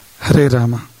ಹರೇ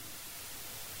ರಾಮ.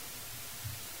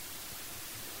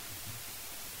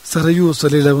 ಸರಯೂ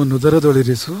ಸಲಿಲವನ್ನು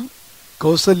ಉದರದೊಳಿರಿಸು,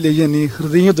 ಕೌಸಲ್ಯಯ್ಯನಿ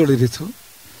ಹೃದಯದೊಳಿರಿಸು,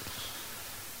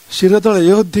 ಶಿರದಳ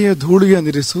ಅಯೋಧ್ಯೆಯ ಧೂಳಿಯ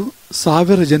ನಿರಿಸು,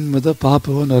 ಸಾವಿರ ಜನ್ಮದ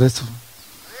ಪಾಪವನ್ನು ಅರೆಸು.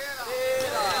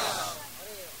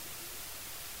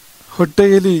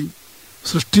 ಹೊಟ್ಟೆಯಲ್ಲಿ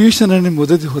ಸೃಷ್ಟೀಶನನ್ನು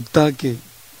ಮುದದಿ ಹೊತ್ತಾಕೆ,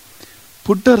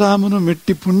 ಪುಟ್ಟ ರಾಮನು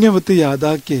ಮೆಟ್ಟಿ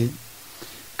ಪುಣ್ಯವತಿಯಾದಾಕೆ,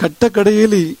 ಕಟ್ಟ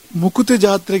ಕಡೆಯಲ್ಲಿ ಮುಕುತಿ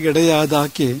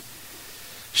ಜಾತ್ರೆಗೆಡೆಯಾದಾಕೆ,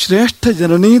 ಶ್ರೇಷ್ಠ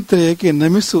ಜನನೀತ್ರಯಕ್ಕೆ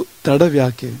ನಮಿಸು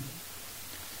ತಡವ್ಯಾಕೆ.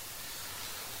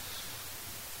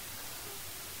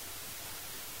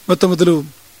 ಮೊತ್ತ ಮೊದಲು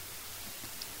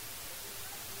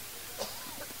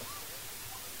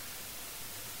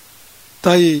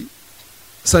ತಾಯಿ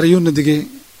ಸರಯೂ ನದಿಗೆ,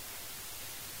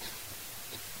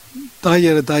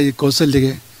 ತಾಯಿಯರ ತಾಯಿ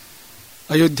ಕೌಸಲ್ಯಗೆ,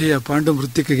 ಅಯೋಧ್ಯೆಯ ಪಾಂಡು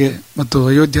ಮೃತ್ತಿಕೆಗೆ ಮತ್ತು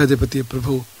ಅಯೋಧ್ಯಾಧಿಪತಿ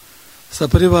ಪ್ರಭು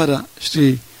ಸಪರಿವಾರ ಶ್ರೀ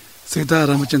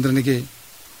ಸೀತಾರಾಮಚಂದ್ರನಿಗೆ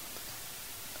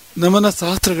ನಮನ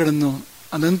ಸಹಸ್ರಗಳನ್ನು,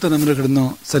 ಅನಂತ ನಮನಗಳನ್ನು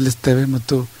ಸಲ್ಲಿಸ್ತೇವೆ.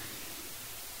 ಮತ್ತು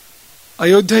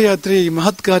ಅಯೋಧ್ಯ ಯಾತ್ರೆ ಈ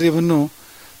ಮಹತ್ ಕಾರ್ಯವನ್ನು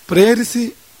ಪ್ರೇರಿಸಿ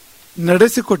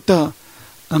ನಡೆಸಿಕೊಟ್ಟ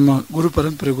ನಮ್ಮ ಗುರು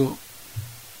ಪರಂಪರೆಗೂ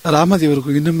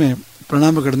ರಾಮದೇವರಿಗೂ ಇನ್ನೊಮ್ಮೆ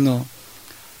ಪ್ರಣಾಮಗಳನ್ನು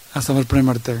ಸಮರ್ಪಣೆ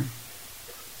ಮಾಡ್ತೇವೆ.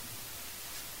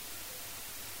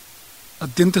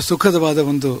 ಅತ್ಯಂತ ಸುಖದವಾದ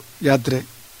ಒಂದು ಯಾತ್ರೆ.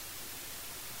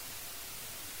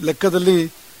 ಲೆಕ್ಕದಲ್ಲಿ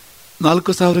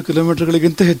 4,000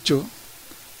 ಕಿಲೋಮೀಟರ್ಗಳಿಗಿಂತ ಹೆಚ್ಚು.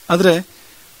 ಆದರೆ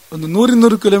ಒಂದು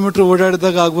 100 ಕಿಲೋಮೀಟರ್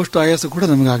ಓಡಾಡಿದಾಗ ಆಗುವಷ್ಟು ಆಯಾಸ ಕೂಡ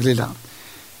ನಮಗಾಗಲಿಲ್ಲ.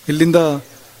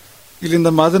 ಇಲ್ಲಿಂದ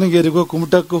ಮಾದನಗೇರಿಗೋ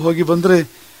ಕುಮಟಕ್ಕೂ ಹೋಗಿ ಬಂದರೆ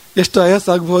ಎಷ್ಟು ಆಯಾಸ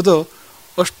ಆಗಬಹುದೋ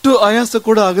ಅಷ್ಟು ಆಯಾಸ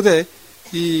ಕೂಡ ಆಗದೆ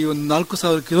ಈ ಒಂದು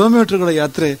 4,000 ಕಿಲೋಮೀಟರ್ಗಳ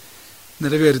ಯಾತ್ರೆ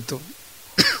ನೆರವೇರಿತು.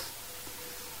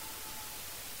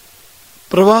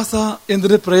 ಪ್ರವಾಸ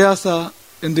ಎಂದರೆ ಪ್ರಯಾಸ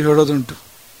ಎಂದು ಹೇಳೋದುಂಟು.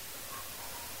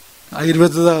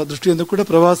 ಆಯುರ್ವೇದದ ದೃಷ್ಟಿಯಿಂದ ಕೂಡ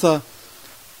ಪ್ರವಾಸ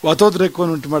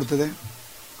ವಾತೋದ್ರೇಕವನ್ನು ಉಂಟು ಮಾಡ್ತದೆ,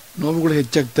 ನೋವುಗಳು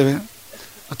ಹೆಚ್ಚಾಗ್ತವೆ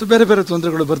ಮತ್ತು ಬೇರೆ ಬೇರೆ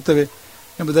ತೊಂದರೆಗಳು ಬರ್ತವೆ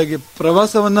ಎಂಬುದಾಗಿ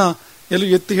ಪ್ರವಾಸವನ್ನು ಎಲ್ಲೂ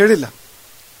ಎತ್ತಿ ಹೇಳಿಲ್ಲ.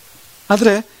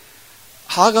 ಆದರೆ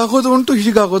ಹಾಗಾಗೋದು ಉಂಟು,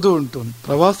 ಹೀಗಾಗೋದು ಉಂಟು.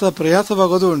 ಪ್ರವಾಸ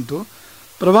ಪ್ರಯಾಸವಾಗೋದು ಉಂಟು,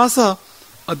 ಪ್ರವಾಸ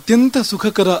ಅತ್ಯಂತ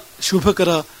ಸುಖಕರ ಶುಭಕರ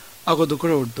ಆಗೋದು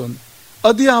ಕೂಡ ಉಂಟು.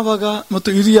 ಅದು ಯಾವಾಗ ಮತ್ತು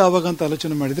ಇದು ಯಾವಾಗ ಅಂತ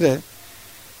ಆಲೋಚನೆ ಮಾಡಿದರೆ,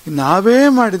 ನಾವೇ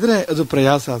ಮಾಡಿದರೆ ಅದು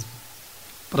ಪ್ರಯಾಸ. ಅದು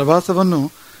ಪ್ರವಾಸವನ್ನು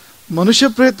ಮನುಷ್ಯ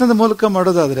ಪ್ರಯತ್ನದ ಮೂಲಕ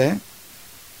ಮಾಡೋದಾದರೆ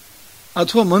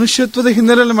ಅಥವಾ ಮನುಷ್ಯತ್ವದ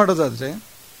ಹಿನ್ನೆಲೆಯಲ್ಲಿ ಮಾಡೋದಾದರೆ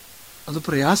ಅದು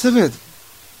ಪ್ರಯಾಸವೇ. ಅದು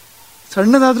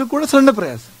ಸಣ್ಣದಾದರೂ ಕೂಡ ಸಣ್ಣ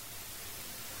ಪ್ರಯಾಸ.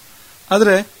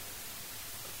 ಆದರೆ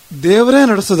ದೇವರೇ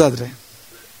ನಡೆಸೋದಾದ್ರೆ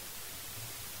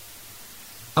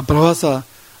ಆ ಪ್ರವಾಸ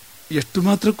ಎಷ್ಟು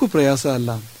ಮಾತ್ರಕ್ಕೂ ಪ್ರಯಾಸ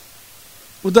ಅಲ್ಲ.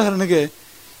 ಉದಾಹರಣೆಗೆ,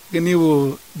 ಈಗ ನೀವು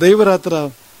ದೈವರಾತರ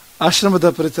ಆಶ್ರಮದ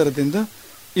ಪರಿಸರದಿಂದ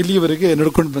ಇಲ್ಲಿಯವರೆಗೆ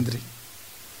ನಡ್ಕೊಂಡು ಬಂದ್ರಿ.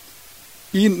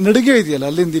 ಈ ನಡಿಗೆ ಇದೆಯಲ್ಲ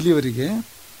ಅಲ್ಲಿಂದ ಇಲ್ಲಿವರೆಗೆ,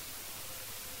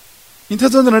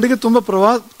 ಇಂಥದ್ದೊಂದು ನಡಿಗೆ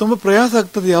ತುಂಬ ಪ್ರಯಾಸ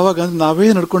ಆಗ್ತದೆ. ಯಾವಾಗ ಅಂದ್ರೆ ನಾವೇ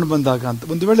ನಡ್ಕೊಂಡು ಬಂದಾಗ ಅಂತ.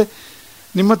 ಒಂದು ವೇಳೆ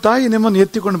ನಿಮ್ಮ ತಾಯಿ ನಿಮ್ಮನ್ನು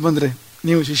ಎತ್ತಿಕೊಂಡು ಬಂದರೆ,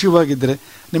 ನೀವು ಶಿಶುವಾಗಿದ್ದರೆ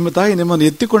ನಿಮ್ಮ ತಾಯಿ ನಿಮ್ಮನ್ನು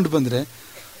ಎತ್ತಿಕೊಂಡು ಬಂದರೆ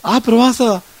ಆ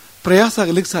ಪ್ರಯಾಸ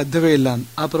ಆಗಲಿಕ್ಕೆ ಸಾಧ್ಯವೇ ಇಲ್ಲ.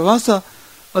 ಆ ಪ್ರವಾಸ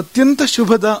ಅತ್ಯಂತ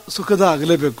ಶುಭದ ಸುಖದ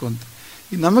ಆಗಲೇಬೇಕು ಅಂತ.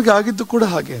 ನಮಗೆ ಆಗಿದ್ದು ಕೂಡ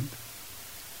ಹಾಗೆ ಅಂತ.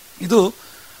 ಇದು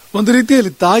ಒಂದು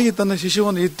ರೀತಿಯಲ್ಲಿ ತಾಯಿ ತನ್ನ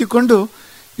ಶಿಶುವನ್ನು ಎತ್ತಿಕೊಂಡು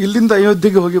ಇಲ್ಲಿಂದ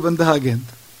ಅಯೋಧ್ಯೆಗೆ ಹೋಗಿ ಬಂದ ಹಾಗೆ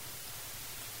ಅಂತ.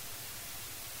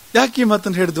 ಯಾಕೆ ಈ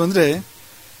ಮಾತನ್ನು ಹೇಳಿದ್ವು ಅಂದರೆ,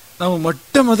 ನಾವು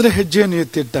ಮೊಟ್ಟ ಮೊದಲ ಹೆಜ್ಜೆಯನ್ನು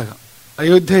ಎತ್ತಿಟ್ಟಾಗ,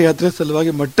 ಅಯೋಧ್ಯೆ ಯಾತ್ರೆ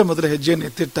ಸಲುವಾಗಿ ಮೊಟ್ಟ ಮೊದಲ ಹೆಜ್ಜೆಯನ್ನು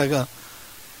ಎತ್ತಿಟ್ಟಾಗ,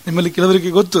 ನಿಮ್ಮಲ್ಲಿ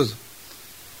ಕೆಲವರಿಗೆ ಗೊತ್ತು,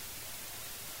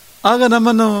 ಆಗ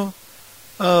ನಮ್ಮನ್ನು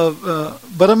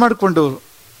ಬರಮಾಡಿಕೊಂಡವರು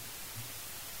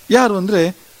ಯಾರು ಅಂದರೆ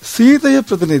ಸೀತೆಯ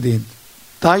ಪ್ರತಿನಿಧಿ ಅಂತ.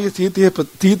 ತಾಯಿ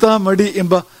ಸೀತಾಮಡಿ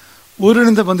ಎಂಬ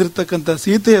ಊರಿನಿಂದ ಬಂದಿರತಕ್ಕಂಥ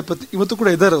ಸೀತೆಯ ಪತಿ ಇವತ್ತು ಕೂಡ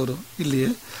ಇದ್ದಾರೆ. ಅವರು ಇಲ್ಲಿ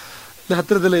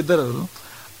ಹತ್ತಿರದಲ್ಲೇ ಇದ್ದಾರೆ.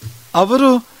 ಅವರು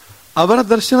ಅವರ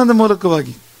ದರ್ಶನದ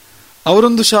ಮೂಲಕವಾಗಿ,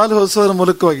 ಅವರೊಂದು ಶಾಲೆ ಹೊಲಿಸೋದ್ರ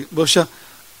ಮೂಲಕವಾಗಿ, ಬಹುಶಃ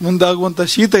ಮುಂದಾಗುವಂಥ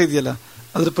ಶೀತ ಇದೆಯಲ್ಲ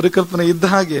ಅದರ ಪರಿಕಲ್ಪನೆ ಇದ್ದ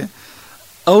ಹಾಗೆ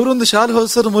ಅವರೊಂದು ಶಾಲೆ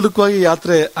ಹೊಲಿಸೋದ್ರ ಮೂಲಕವಾಗಿ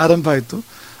ಯಾತ್ರೆ ಆರಂಭ ಆಯಿತು.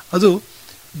 ಅದು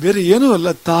ಬೇರೆ ಏನೂ ಅಲ್ಲ,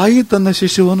 ತಾಯಿ ತನ್ನ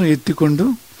ಶಿಶುವನ್ನು ಎತ್ತಿಕೊಂಡು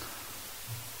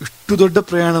ಇಷ್ಟು ದೊಡ್ಡ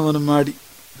ಪ್ರಯಾಣವನ್ನು ಮಾಡಿ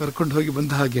ಕರ್ಕೊಂಡು ಹೋಗಿ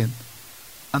ಬಂದ ಹಾಗೆ ಅಂತ.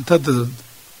 ಅಂಥದ್ದು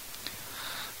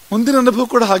ಮುಂದಿನ ಅನುಭವ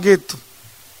ಕೂಡ ಹಾಗೆ ಇತ್ತು.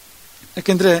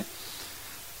 ಯಾಕೆಂದರೆ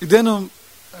ಇದೇನು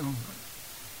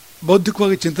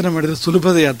ಬೌದ್ಧಿಕವಾಗಿ ಚಿಂತನೆ ಮಾಡಿದರೆ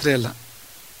ಸುಲಭದ ಯಾತ್ರೆ ಅಲ್ಲ.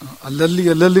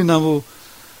 ಅಲ್ಲಲ್ಲಿ ನಾವು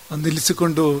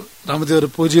ನಿಲ್ಲಿಸಿಕೊಂಡು ರಾಮದೇವರ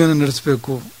ಪೂಜೆಯನ್ನು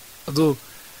ನಡೆಸಬೇಕು. ಅದು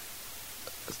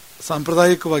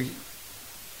ಸಾಂಪ್ರದಾಯಿಕವಾಗಿ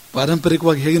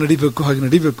ಪಾರಂಪರಿಕವಾಗಿ ಹೇಗೆ ನಡಿಬೇಕು ಹಾಗೆ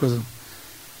ನಡಿಬೇಕು. ಅದು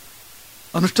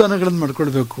ಅನುಷ್ಠಾನಗಳನ್ನು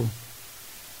ಮಾಡ್ಕೊಳ್ಬೇಕು.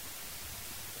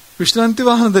 ವಿಶ್ರಾಂತಿ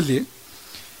ವಾಹನದಲ್ಲಿ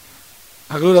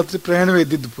ಹಗಲು ರಾತ್ರಿ ಪ್ರಯಾಣವೇ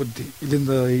ಇದ್ದಿದ್ದು ಪೂರ್ತಿ.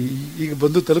 ಇಲ್ಲಿಂದ ಈಗ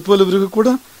ಬಂದು ತಲುಪುವವರೆಗೂ ಕೂಡ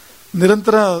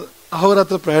ನಿರಂತರ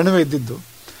ಅಹೋರಾತ್ರ ಪ್ರಯಾಣವೇ ಇದ್ದಿದ್ದು.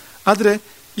 ಆದರೆ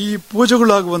ಈ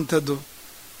ಪೂಜೆಗಳಾಗುವಂಥದ್ದು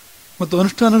ಮತ್ತು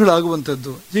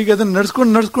ಅನುಷ್ಠಾನಗಳಾಗುವಂಥದ್ದು, ಹೀಗೆ ಅದನ್ನು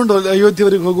ನಡ್ಸ್ಕೊಂಡು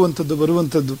ಅಯೋಧ್ಯೆವರೆಗೆ ಹೋಗುವಂಥದ್ದು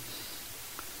ಬರುವಂಥದ್ದು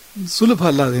ಸುಲಭ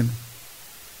ಅಲ್ಲ ಅದೇನು.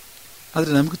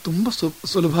 ಆದರೆ ನಮಗೆ ತುಂಬ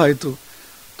ಸುಲಭ ಆಯಿತು,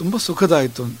 ತುಂಬ ಸುಖದ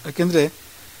ಆಯಿತು. ಯಾಕೆಂದರೆ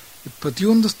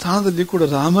ಪ್ರತಿಯೊಂದು ಸ್ಥಾನದಲ್ಲಿ ಕೂಡ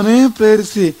ರಾಮನೇ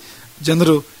ಪ್ರೇರಿಸಿ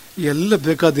ಜನರು ಎಲ್ಲ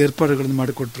ಬೇಕಾದ ಏರ್ಪಾಡುಗಳನ್ನು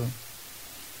ಮಾಡಿಕೊಟ್ರು,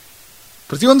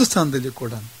 ಪ್ರತಿಯೊಂದು ಸ್ಥಾನದಲ್ಲಿ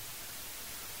ಕೂಡ.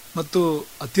 ಮತ್ತು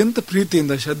ಅತ್ಯಂತ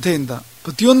ಪ್ರೀತಿಯಿಂದ ಶ್ರದ್ಧೆಯಿಂದ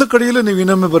ಪ್ರತಿಯೊಂದು ಕಡೆಯಲ್ಲೂ ನೀವು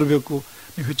ಇನ್ನೊಮ್ಮೆ ಬರಬೇಕು,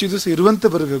 ನೀವು ಹೆಚ್ಚು ದಿವಸ ಇರುವಂತೆ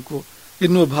ಬರಬೇಕು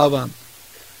ಎನ್ನುವ ಭಾವ.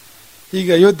 ಈಗ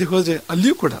ಅಯೋಧ್ಯೆಗೆ ಹೋದರೆ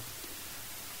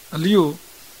ಅಲ್ಲಿಯೂ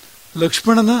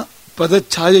ಲಕ್ಷ್ಮಣನ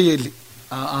ಪದಛಾಯೆಯಲ್ಲಿ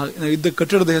ಇದ್ದ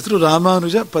ಕಟ್ಟಡದ ಹೆಸರು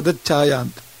ರಾಮಾನುಜ ಪದಛಾಯ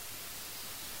ಅಂತ.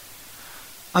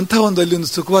 ಅಂಥ ಅಲ್ಲಿ ಒಂದು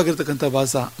ಸುಖವಾಗಿರ್ತಕ್ಕಂಥ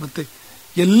ವಾಸ, ಮತ್ತೆ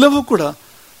ಎಲ್ಲವೂ ಕೂಡ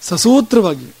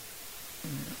ಸಸೂತ್ರವಾಗಿ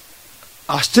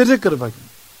ಆಶ್ಚರ್ಯಕರವಾಗಿ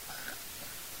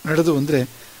ನಡೆದು ಅಂದರೆ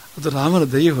ಅದು ರಾಮನ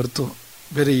ದಯೆ ಹೊರತು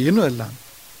ಬೇರೆ ಏನೂ ಅಲ್ಲ.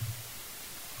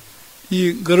 ಈ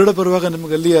ಗರುಡ ಬರುವಾಗ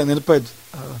ನಮಗೆ ಅಲ್ಲಿಯ ನೆನಪಾಯ್ತು.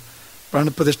 ಪ್ರಾಣ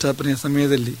ಪ್ರತಿಷ್ಠಾಪನೆಯ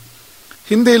ಸಮಯದಲ್ಲಿ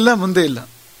ಹಿಂದೆ ಇಲ್ಲ ಮುಂದೆ ಇಲ್ಲ,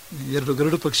 2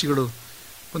 ಗರುಡ ಪಕ್ಷಿಗಳು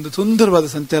ಒಂದು ಸುಂದರವಾದ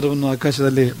ಸಂಚಾರವನ್ನು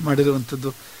ಆಕಾಶದಲ್ಲಿ ಮಾಡಿರುವಂಥದ್ದು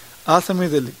ಆ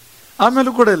ಸಮಯದಲ್ಲಿ.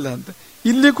 ಆಮೇಲೂ ಕೂಡ ಇಲ್ಲ ಅಂತ.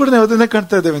 ಇಲ್ಲಿ ಕೂಡ ನಾವು ಅದನ್ನೇ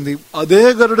ಕಾಣ್ತಾ ಇದ್ದೇವೆ. ಅದೇ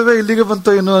ಗರುಡವೇ ಇಲ್ಲಿಗೆ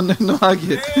ಬಂತು ಎನ್ನುವ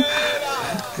ಹಾಗೆ.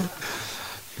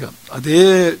 ಈಗ ಅದೇ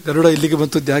ಗರುಡ ಇಲ್ಲಿಗೆ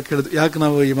ಬಂತದ್ದು ಯಾಕೆ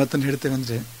ನಾವು ಈ ಮಾತನ್ನು ಹೇಳ್ತೇವೆ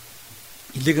ಅಂದರೆ,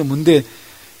 ಇಲ್ಲಿಗೆ ಮುಂದೆ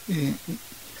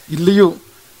ಇಲ್ಲಿಯೂ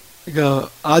ಈಗ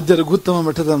ಆದ್ಯ ರಘುತ್ತಮ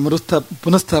ಮಠದ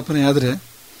ಪುನಃಸ್ಥಾಪನೆ ಆದರೆ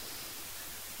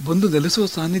ಬಂದು ನೆಲೆಸುವ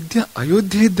ಸಾನ್ನಿಧ್ಯ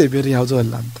ಅಯೋಧ್ಯೆ ಇದ್ದೇ, ಬೇರೆ ಯಾವುದೂ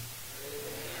ಅಲ್ಲ ಅಂತ.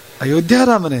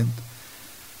 ಅಯೋಧ್ಯಾರಾಮನೇ ಅಂತ.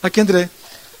 ಯಾಕೆಂದ್ರೆ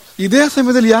ಇದೇ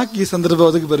ಸಮಯದಲ್ಲಿ ಯಾಕೆ ಈ ಸಂದರ್ಭ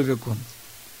ಒದಗಿ ಬರಬೇಕು ಅಂತ.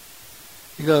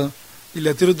 ಈಗ ಇಲ್ಲಿ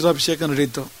ಅತಿರುದ್ರಾಭಿಷೇಕ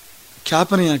ನಡೀತು,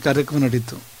 ಖ್ಯಾಪನೆಯ ಕಾರ್ಯಕ್ರಮ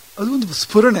ನಡೀತು, ಅದು ಒಂದು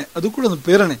ಸ್ಫುರಣೆ, ಅದು ಕೂಡ ಒಂದು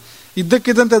ಪ್ರೇರಣೆ.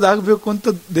 ಇದ್ದಕ್ಕಿದ್ದಂತೆ ಅದಾಗಬೇಕು ಅಂತ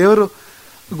ದೇವರು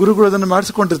ಗುರುಗಳು ಅದನ್ನು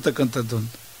ಮಾಡಿಸಿಕೊಂಡಿರ್ತಕ್ಕಂಥದ್ದು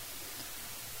ಅಂತ.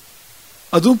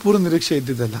 ಅದು ಪೂರ್ವ ನಿರೀಕ್ಷೆ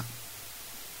ಇದ್ದಿದ್ದಲ್ಲ,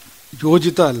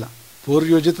 ಯೋಜಿತ ಅಲ್ಲ.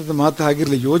 ಪೂರ್ವಯೋಜಿತದ ಮಾತು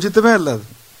ಆಗಿರಲಿ, ಯೋಜಿತವೇ ಅಲ್ಲ, ಅದು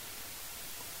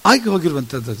ಆಗಿ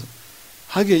ಹೋಗಿರುವಂಥದ್ದು ಅದು.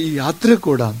 ಹಾಗೆ ಈ ಯಾತ್ರೆ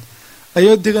ಕೂಡ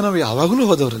ಅಯೋಧ್ಯೆಗೆ ನಾವು ಯಾವಾಗಲೂ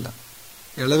ಹೋದವರಲ್ಲ.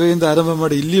 ಎಳವೆಯಿಂದ ಆರಂಭ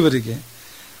ಮಾಡಿ ಇಲ್ಲಿವರೆಗೆ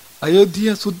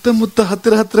ಅಯೋಧ್ಯೆಯ ಸುತ್ತಮುತ್ತ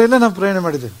ಹತ್ತಿರ ಎಲ್ಲ ನಾವು ಪ್ರಯಾಣ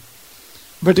ಮಾಡಿದ್ದೇವೆ,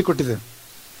 ಭೇಟಿ ಕೊಟ್ಟಿದ್ದೇವೆ.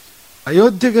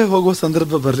 ಅಯೋಧ್ಯೆಗೆ ಹೋಗುವ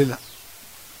ಸಂದರ್ಭ ಬರಲಿಲ್ಲ,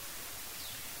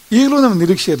 ಈಗಲೂ ನಮ್ಗೆ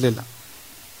ನಿರೀಕ್ಷೆ ಇರಲಿಲ್ಲ.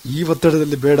 ಈ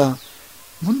ಒತ್ತಡದಲ್ಲಿ ಬೇಡ,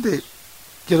 ಮುಂದೆ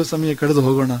ಕೆಲವು ಸಮಯ ಕಳೆದು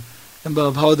ಹೋಗೋಣ ಎಂಬ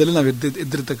ಭಾವದಲ್ಲಿ ನಾವು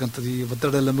ಎದ್ದಿರ್ತಕ್ಕಂಥದ್ದು. ಈ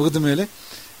ಒತ್ತಡ ಎಲ್ಲ ಮುಗಿದ ಮೇಲೆ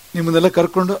ನಿಮ್ಮನ್ನೆಲ್ಲ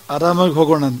ಕರ್ಕೊಂಡು ಆರಾಮಾಗಿ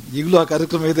ಹೋಗೋಣ. ಈಗಲೂ ಆ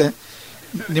ಕಾರ್ಯಕ್ರಮ ಇದೆ,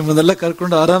 ನಿಮ್ಮನ್ನೆಲ್ಲ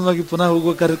ಕರ್ಕೊಂಡು ಆರಾಮಾಗಿ ಪುನಃ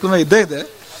ಹೋಗುವ ಕಾರ್ಯಕ್ರಮ ಇದ್ದೇ ಇದೆ.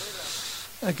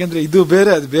 ಯಾಕೆಂದ್ರೆ ಇದು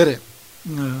ಬೇರೆ ಅದು ಬೇರೆ,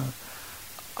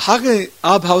 ಹಾಗೆ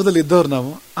ಆ ಭಾವದಲ್ಲಿ ಇದ್ದವರು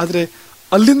ನಾವು. ಆದರೆ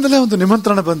ಅಲ್ಲಿಂದಲೇ ಒಂದು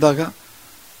ನಿಮಂತ್ರಣ ಬಂದಾಗ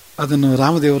ಅದನ್ನು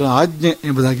ರಾಮದೇವರ ಆಜ್ಞೆ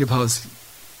ಎಂಬುದಾಗಿ ಭಾವಿಸಿ,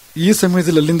 ಈ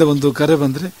ಸಮಯದಲ್ಲಿ ಅಲ್ಲಿಂದ ಒಂದು ಕರೆ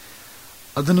ಬಂದರೆ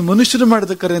ಅದನ್ನು ಮನುಷ್ಯರು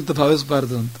ಮಾಡಿದ ಕರೆ ಅಂತ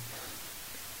ಭಾವಿಸಬಾರದು ಅಂತ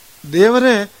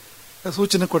ದೇವರೇ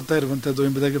ಸೂಚನೆ ಕೊಡ್ತಾ ಇರುವಂಥದ್ದು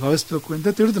ಎಂಬುದಾಗಿ ಭಾವಿಸಬೇಕು ಅಂತ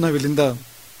ತಿಳಿದು ನಾವು ಇಲ್ಲಿಂದ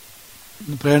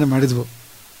ಪ್ರಯಾಣ ಮಾಡಿದ್ವು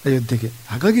ಅಯೋಧ್ಯೆಗೆ.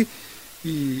 ಹಾಗಾಗಿ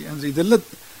ಇದೆಲ್ಲ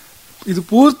ಇದು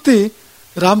ಪೂರ್ತಿ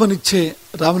ರಾಮನಿಚ್ಛೆ,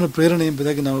 ರಾಮನ ಪ್ರೇರಣೆ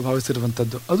ಎಂಬುದಾಗಿ ನಾವು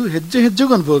ಭಾವಿಸಿರುವಂಥದ್ದು. ಅದು ಹೆಜ್ಜೆ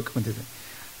ಹೆಜ್ಜೆಗೂ ಅನುಭವಕ್ಕೆ ಬಂದಿದೆ.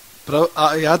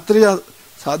 ಯಾತ್ರೆಯ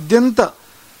ಸಾಧ್ಯಂತ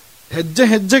ಹೆಜ್ಜೆ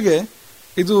ಹೆಜ್ಜೆಗೆ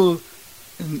ಇದು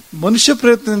ಮನುಷ್ಯ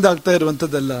ಪ್ರಯತ್ನದಿಂದ ಆಗ್ತಾ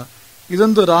ಇರುವಂಥದ್ದಲ್ಲ,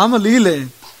 ಇದೊಂದು ರಾಮ ಲೀಲೆ,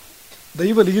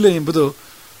 ದೈವ ಲೀಲೆ ಎಂಬುದು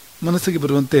ಮನಸ್ಸಿಗೆ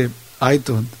ಬರುವಂತೆ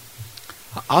ಆಯಿತು ಅಂತ.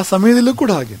 ಆ ಸಮಯದಲ್ಲೂ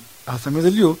ಕೂಡ ಹಾಗೆ, ಆ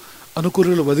ಸಮಯದಲ್ಲಿಯೂ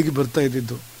ಅನುಕೂಲಗಳು ಒದಗಿ ಬರ್ತಾ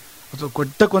ಇದ್ದಿದ್ದು. ಅಥವಾ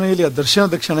ಕೊಟ್ಟ ಕೊನೆಯಲ್ಲಿ ಆ ದರ್ಶನ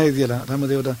ದಕ್ಷಿಣ ಇದೆಯಲ್ಲ,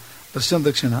 ರಾಮದೇವರ ದರ್ಶನ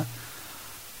ದಕ್ಷಿಣ,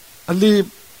 ಅಲ್ಲಿ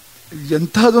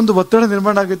ಎಂತಹದೊಂದು ಒತ್ತಡ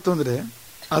ನಿರ್ಮಾಣ ಆಗಿತ್ತು ಅಂದರೆ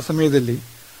ಆ ಸಮಯದಲ್ಲಿ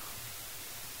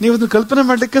ನೀವು ಅದನ್ನು ಕಲ್ಪನೆ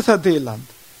ಮಾಡಲಿಕ್ಕೆ ಸಾಧ್ಯ ಇಲ್ಲ ಅಂತ.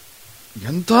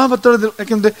 ಎಂತಹ ಒತ್ತಡ,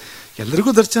 ಯಾಕೆಂದ್ರೆ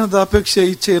ಎಲ್ಲರಿಗೂ ದರ್ಶನದ ಅಪೇಕ್ಷೆ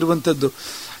ಇಚ್ಛೆ ಇರುವಂಥದ್ದು,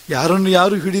 ಯಾರನ್ನು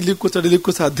ಯಾರು ಹಿಡಿಲಿಕ್ಕೂ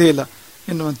ತಡಿಲಿಕ್ಕೂ ಸಾಧ್ಯ ಇಲ್ಲ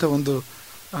ಎನ್ನುವಂಥ ಒಂದು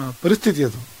ಪರಿಸ್ಥಿತಿ.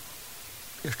 ಅದು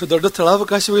ಎಷ್ಟು ದೊಡ್ಡ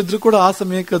ಸ್ಥಳಾವಕಾಶವಿದ್ರೂ ಕೂಡ ಆ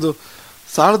ಸಮಯಕ್ಕೆ ಅದು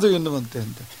ಸಾಲದು ಎನ್ನುವಂತೆ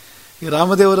ಅಂತ. ಈ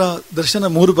ರಾಮದೇವರ ದರ್ಶನ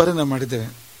 3 ಬಾರಿ ನಾವು ಮಾಡಿದ್ದೇವೆ.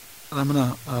 ರಾಮನ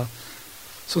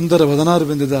ಸುಂದರ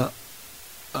ವದನಾರವಿಂದದ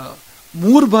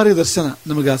 3 ಬಾರಿ ದರ್ಶನ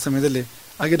ನಮಗೆ ಆ ಸಮಯದಲ್ಲಿ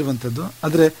ಆಗಿರುವಂಥದ್ದು.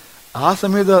 ಆದರೆ ಆ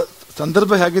ಸಮಯದ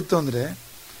ಸಂದರ್ಭ ಹೇಗಿತ್ತು ಅಂದರೆ,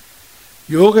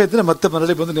 ಯೋಗ ಇದ್ರೆ ಮತ್ತೆ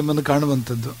ಮರಳಿ ಬಂದು ನಿಮ್ಮನ್ನು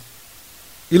ಕಾಣುವಂಥದ್ದು,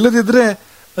 ಇಲ್ಲದಿದ್ರೆ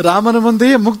ರಾಮನ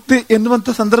ಮುಂದೆಯೇ ಮುಕ್ತಿ ಎನ್ನುವಂಥ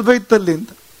ಸಂದರ್ಭ ಇತ್ತಲ್ಲಿ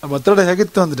ಅಂತ. ಆ ಒತ್ತಡ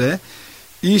ಹೇಗಿತ್ತು ಅಂದರೆ,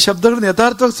 ಈ ಶಬ್ದಗಳನ್ನು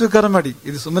ಯಥಾರ್ಥವಾಗಿ ಸ್ವೀಕಾರ ಮಾಡಿ,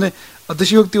 ಇದು ಸುಮ್ಮನೆ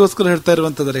ಅತಿಶಯೋಕ್ತಿಗೋಸ್ಕರ ಹೇಳ್ತಾ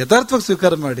ಇರುವಂಥದ್ದಲ್ಲ, ಯಥಾರ್ಥವಾಗಿ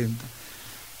ಸ್ವೀಕಾರ ಮಾಡಿ ಅಂತ.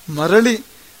 ಮರಳಿ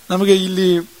ನಮಗೆ ಇಲ್ಲಿ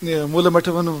ಮೂಲ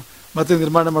ಮಠವನ್ನು ಮತ್ತೆ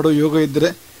ನಿರ್ಮಾಣ ಮಾಡುವ ಯೋಗ ಇದ್ದರೆ,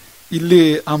 ಇಲ್ಲಿ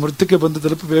ಆ ಮೃತ್ಯಕ್ಕೆ ಬಂದು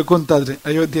ತಲುಪಬೇಕು ಅಂತಾದ್ರೆ,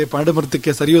 ಅಯೋಧ್ಯೆ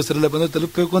ಪಾಂಡಮೃತ್ಯಕ್ಕೆ ಸರಿಯೋ ಸರಳ ಬಂದು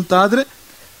ತಲುಪಬೇಕು ಅಂತ ಆದ್ರೆ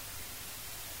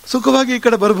ಸುಖವಾಗಿ ಈ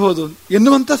ಕಡೆ ಬರಬಹುದು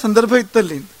ಎನ್ನುವಂತ ಸಂದರ್ಭ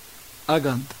ಇತ್ತಲ್ಲಿ ಆಗ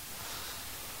ಅಂತ.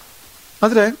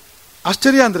 ಆದ್ರೆ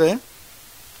ಆಶ್ಚರ್ಯ ಅಂದ್ರೆ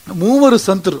 3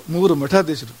 ಸಂತರು, 3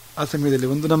 ಮಠಾಧೀಶರು ಆ ಸಮಯದಲ್ಲಿ.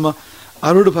 ಒಂದು ನಮ್ಮ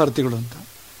ಆರೂಢ ಭಾರತಿಗಳು ಅಂತ,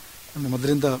 ನಮ್ಮ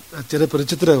ಮೊದಲಿಂದ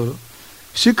ಚಿರಪರಿಚಿತರೇ ಅವರು.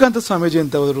 ಶ್ರೀಕಾಂತ ಸ್ವಾಮೀಜಿ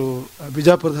ಅಂತ ಅವರು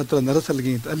ಬಿಜಾಪುರದ ಹತ್ತಿರ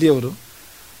ನರಸಲ್ಗಿ ಅಂತ ಅಲ್ಲಿಯವರು.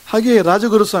 ಹಾಗೆ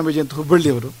ರಾಜಗುರು ಸ್ವಾಮೀಜಿ ಅಂತ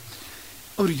ಹುಬ್ಬಳ್ಳಿಯವರು.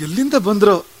 ಅವರು ಎಲ್ಲಿಂದ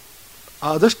ಬಂದರೋ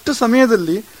ಆದಷ್ಟು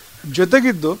ಸಮಯದಲ್ಲಿ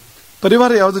ಜೊತೆಗಿದ್ದು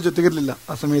ಪರಿವಾರ ಯಾವುದು ಜೊತೆಗಿರಲಿಲ್ಲ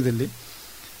ಆ ಸಮಯದಲ್ಲಿ.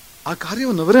 ಆ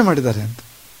ಕಾರ್ಯವನ್ನು ಅವರೇ ಮಾಡಿದ್ದಾರೆ ಅಂತ.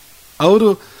 ಅವರು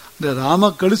ರಾಮ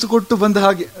ಕಳಿಸಿಕೊಟ್ಟು ಬಂದ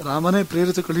ಹಾಗೆ, ರಾಮನೇ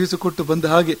ಪ್ರೇರಿತ ಕಳುಹಿಸಿಕೊಟ್ಟು ಬಂದ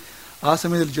ಹಾಗೆ ಆ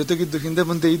ಸಮಯದಲ್ಲಿ ಜೊತೆಗಿದ್ದು ಹಿಂದೆ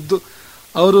ಮುಂದೆ ಇದ್ದು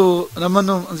ಅವರು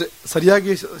ನಮ್ಮನ್ನು ಅಂದ್ರೆ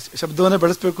ಸರಿಯಾಗಿ ಶಬ್ದವನ್ನೇ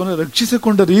ಬಳಸಬೇಕು ಅನ್ನೋ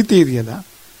ರಕ್ಷಿಸಿಕೊಂಡ ರೀತಿ ಇದೆಯಲ್ಲ,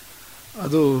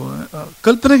 ಅದು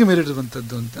ಕಲ್ಪನೆಗೆ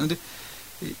ಮೀರಿರುವಂಥದ್ದು ಅಂತ. ಅಂದ್ರೆ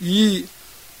ಈ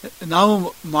ನಾವು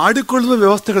ಮಾಡಿಕೊಳ್ಳುವ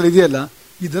ವ್ಯವಸ್ಥೆಗಳಿದೆಯಲ್ಲ,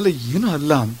 ಇದೆಲ್ಲ ಏನೂ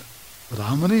ಅಲ್ಲ ಅಂತ.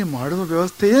 ರಾಮನೇ ಮಾಡುವ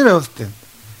ವ್ಯವಸ್ಥೆಯೇ ವ್ಯವಸ್ಥೆ ಅಂತ.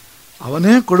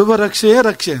 ಅವನೇ ಕೊಡುವ ರಕ್ಷೆಯೇ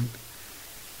ರಕ್ಷೆ ಅಂತ.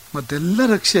 ಮತ್ತೆಲ್ಲ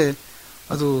ರಕ್ಷೆ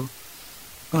ಅದು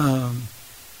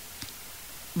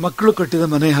ಮಕ್ಕಳು ಕಟ್ಟಿದ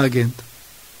ಮನೆ ಹಾಗೆ ಅಂತ.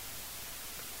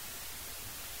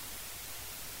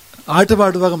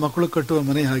 ಆಟವಾಡುವಾಗ ಮಕ್ಕಳು ಕಟ್ಟುವ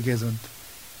ಮನೆ ಹಾಗೆ ಅದು ಅಂತ.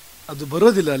 ಅದು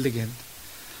ಬರೋದಿಲ್ಲ ಅಲ್ಲಿಗೆ ಅಂತ.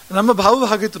 ನಮ್ಮ ಭಾವ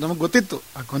ಹಾಗಿತ್ತು, ನಮಗೆ ಗೊತ್ತಿತ್ತು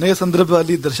ಆ ಕೊನೆಯ ಸಂದರ್ಭ,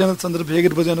 ಅಲ್ಲಿ ದರ್ಶನದ ಸಂದರ್ಭ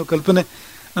ಹೇಗಿರ್ಬೋದು ಅನ್ನೋ ಕಲ್ಪನೆ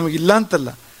ನಮಗಿಲ್ಲ ಅಂತಲ್ಲ.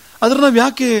 ಆದ್ರೆ ನಾವು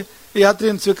ಯಾಕೆ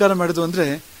ಯಾತ್ರೆಯನ್ನು ಸ್ವೀಕಾರ ಮಾಡಿದ್ವು ಅಂದ್ರೆ,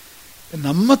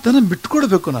 ನಮ್ಮತನ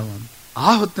ಬಿಟ್ಕೊಡ್ಬೇಕು ನಾವು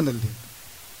ಆ ಹೊತ್ತಿನಲ್ಲಿ.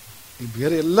 ಈ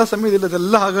ಬೇರೆ ಎಲ್ಲ ಸಮಯದಲ್ಲಿ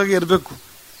ಅದೆಲ್ಲ ಹಾಗಾಗಿ ಇರಬೇಕು,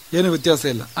 ಏನು ವ್ಯತ್ಯಾಸ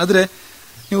ಇಲ್ಲ. ಆದ್ರೆ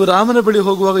ನೀವು ರಾಮನ ಬಳಿ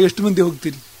ಹೋಗುವಾಗ ಎಷ್ಟು ಮಂದಿ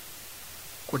ಹೋಗ್ತೀರಿ?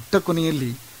 ಕೊಟ್ಟ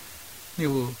ಕೊನೆಯಲ್ಲಿ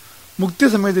ನೀವು ಮುಕ್ತಿ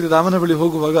ಸಮಯದಲ್ಲಿ ರಾಮನ ಬಳಿ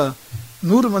ಹೋಗುವಾಗ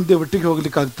 100 ಮಂದಿ ಒಟ್ಟಿಗೆ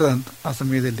ಹೋಗ್ಲಿಕ್ಕೆ ಆಗ್ತದ ಅಂತ ಆ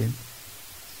ಸಮಯದಲ್ಲಿ?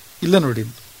 ಇಲ್ಲ ನೋಡಿ,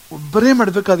 ಒಬ್ಬರೇ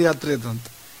ಮಾಡಬೇಕಾದ ಯಾತ್ರೆ ಅದು ಅಂತ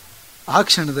ಆ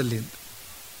ಕ್ಷಣದಲ್ಲಿ ಅಂತ.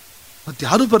 ಮತ್ತೆ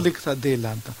ಯಾರೂ ಬರ್ಲಿಕ್ಕೆ ಸಾಧ್ಯ ಇಲ್ಲ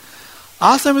ಅಂತ.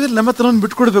 ಆ ಸಮಯದಲ್ಲಿ ನಮ್ಮ ತನವನ್ನು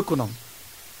ಬಿಟ್ಕೊಡ್ಬೇಕು ನಾವು.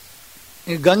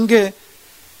 ಈ ಗಂಗೆ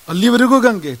ಅಲ್ಲಿವರೆಗೂ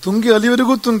ಗಂಗೆ, ತುಂಗಿ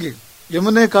ಅಲ್ಲಿವರೆಗೂ ತುಂಗಿ,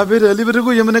 ಯಮುನೆ ಕಾವೇರಿ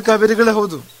ಅಲ್ಲಿವರೆಗೂ ಯಮುನೆ ಕಾವೇರಿಗಳೇ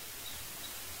ಹೌದು.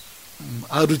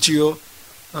 ಆ ರುಚಿಯೋ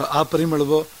ಆ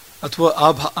ಪರಿಮಳವೋ ಅಥವಾ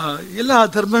ಎಲ್ಲ ಆ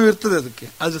ಧರ್ಮವಿರ್ತದೆ ಅದಕ್ಕೆ.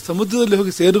 ಆದ್ರೆ ಸಮುದ್ರದಲ್ಲಿ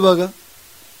ಹೋಗಿ ಸೇರುವಾಗ,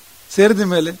 ಸೇರಿದ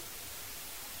ಮೇಲೆ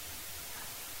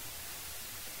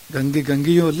ಗಂಗೆ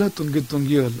ಗಂಗೆಯೂ ಅಲ್ಲ, ತುಂಗಿ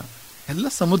ತುಂಗಿಯೂ ಅಲ್ಲ, ಎಲ್ಲ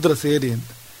ಸಮುದ್ರ ಸೇರಿ ಅಂತ.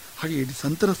 ಹಾಗೆ ಇಡೀ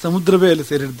ಸಂತರ ಸಮುದ್ರವೇ ಅಲ್ಲಿ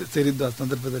ಸೇರಿದ್ದು ಆ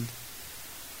ಸಂದರ್ಭದಲ್ಲಿ.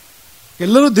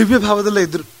 ಎಲ್ಲರೂ ದಿವ್ಯ ಭಾವದಲ್ಲೇ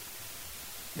ಇದ್ರು,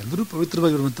 ಎಲ್ಲರೂ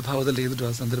ಪವಿತ್ರವಾಗಿರುವಂಥ ಭಾವದಲ್ಲೇ ಇದ್ರು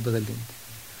ಆ ಸಂದರ್ಭದಲ್ಲಿ.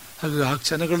 ಹಾಗೆ ಆ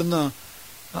ಕ್ಷಣಗಳನ್ನ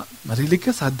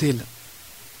ಮರೀಲಿಕ್ಕೆ ಸಾಧ್ಯ ಇಲ್ಲ,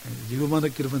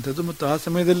 ಜೀವಮಾನಕ್ಕಿರುವಂಥದ್ದು. ಮತ್ತು ಆ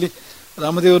ಸಮಯದಲ್ಲಿ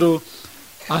ರಾಮದೇವರು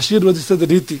ಆಶೀರ್ವದಿಸಿದ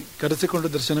ರೀತಿ, ಕರೆಸಿಕೊಂಡು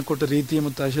ದರ್ಶನ ಕೊಟ್ಟ ರೀತಿ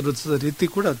ಮತ್ತು ಆಶೀರ್ವದಿಸಿದ ರೀತಿ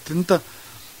ಕೂಡ ಅತ್ಯಂತ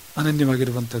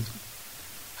ಅನನ್ಯವಾಗಿರುವಂಥದ್ದು.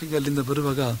 ಹಾಗೆ ಅಲ್ಲಿಂದ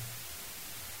ಬರುವಾಗ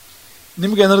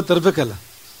ನಿಮ್ಗೆ ಏನಾದ್ರು ತರಬೇಕಲ್ಲ.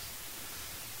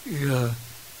 ಈಗ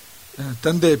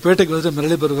ತಂದೆ ಪೇಟೆಗೆ ಹೋದ್ರೆ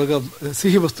ಮರಳಿ ಬರುವಾಗ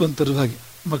ಸಿಹಿ ವಸ್ತುವನ್ನು ತರುವ ಹಾಗೆ,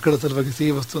 ಮಕ್ಕಳ ಸಲುವಾಗಿ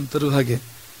ಸಿಹಿ ವಸ್ತುವನ್ನು ತರುವ ಹಾಗೆ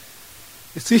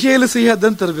ಸಿಹಿಯಲ್ಲಿ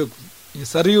ಸಿಹಿಯಾದ್ದನ್ನು ತರಬೇಕು. ಈ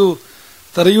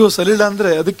ಸರಿಯೂ ಸಲಿಳ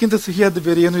ಅಂದ್ರೆ ಅದಕ್ಕಿಂತ ಸಿಹಿಯಾದ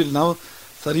ಬೇರೆ ಏನೂ ಇಲ್ಲ. ನಾವು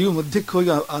ಸರಿಯೂ ಮಧ್ಯಕ್ಕೆ ಹೋಗಿ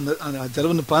ಆ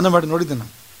ಜಲವನ್ನು ಪಾನ ಮಾಡಿ ನೋಡಿದ್ದೆ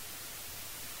ನಾನು.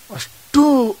 ಅಷ್ಟು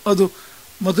ಅದು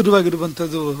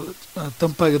ಮಧುರವಾಗಿರುವಂಥದ್ದು,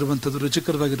 ತಂಪಾಗಿರುವಂಥದ್ದು,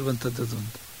 ರುಚಿಕರವಾಗಿರುವಂಥದ್ದು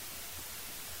ಅಂತ.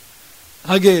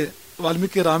 ಹಾಗೆ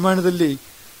ವಾಲ್ಮೀಕಿ ರಾಮಾಯಣದಲ್ಲಿ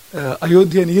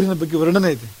ಅಯೋಧ್ಯೆಯ ನೀರಿನ ಬಗ್ಗೆ ವರ್ಣನೆ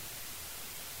ಇದೆ.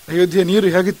 ಅಯೋಧ್ಯೆಯ ನೀರು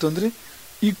ಹೇಗಿತ್ತು ಅಂದ್ರೆ,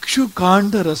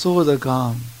 ಇಕ್ಷುಕಾಂಡ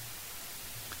ರಸೋದಕಾಂ.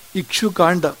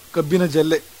 ಇಕ್ಷುಕಾಂಡ ಕಬ್ಬಿನ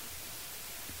ಜಲ್ಲೆ,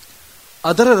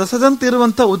 ಅದರ ರಸದಂತೆ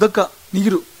ಇರುವಂತ ಉದಕ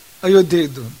ನೀರು ಅಯೋಧ್ಯೆ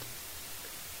ಇದ್ದು ಅಂತ.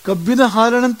 ಕಬ್ಬಿನ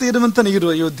ಹಾಲಿನಂತೆ ಇರುವಂತ ನೀರು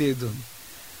ಅಯೋಧ್ಯೆ ಇದ್ದು.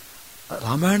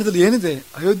 ರಾಮಾಯಣದಲ್ಲಿ ಏನಿದೆ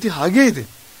ಅಯೋಧ್ಯೆ ಹಾಗೇ ಇದೆ.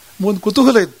 ಒಂದು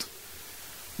ಕುತೂಹಲ ಇತ್ತು.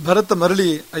 ಭರತ ಮರಳಿ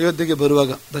ಅಯೋಧ್ಯೆಗೆ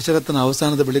ಬರುವಾಗ, ದಶರಥನ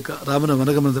ಅವಸಾನದ ಬಳಿಕ, ರಾಮನ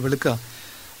ವನಗಮನದ ಬಳಿಕ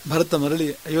ಭರತ ಮರಳಿ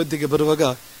ಅಯೋಧ್ಯೆಗೆ ಬರುವಾಗ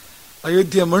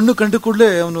ಅಯೋಧ್ಯೆಯ ಮಣ್ಣು ಕಂಡು ಕೂಡಲೇ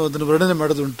ಅವನು ಅದನ್ನು ವರ್ಣನೆ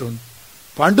ಮಾಡೋದುಂಟು.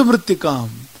 ಪಾಂಡು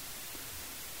ಮೃತ್ತಿಕಾಂ,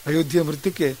 ಅಯೋಧ್ಯೆಯ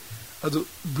ಮೃತ್ತಿಕೆ ಅದು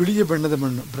ಬಿಳಿಯ ಬಣ್ಣದ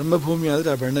ಮಣ್ಣು. ಬ್ರಹ್ಮಭೂಮಿ ಆದರೆ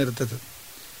ಆ ಬಣ್ಣ ಇರ್ತದೆ,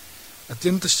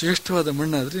 ಅತ್ಯಂತ ಶ್ರೇಷ್ಠವಾದ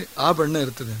ಮಣ್ಣಾದ್ರೆ ಆ ಬಣ್ಣ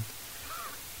ಇರ್ತದೆ ಅಂತ.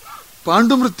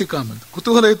 ಪಾಂಡು ಮೃತ್ತಿಕಾಂ ಅಂತ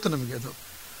ಕುತೂಹಲ ಇತ್ತು ನಮಗೆ. ಅದು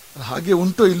ಹಾಗೆ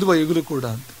ಉಂಟೋ ಇಲ್ವಾ ಈಗಲೂ ಕೂಡ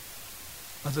ಅಂತ.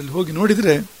 ಅದರಲ್ಲಿ ಹೋಗಿ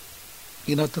ನೋಡಿದ್ರೆ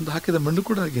ಈಗ ನಾವು ತಂದು ಹಾಕಿದ ಮಣ್ಣು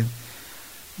ಕೂಡ ಹಾಗೆ.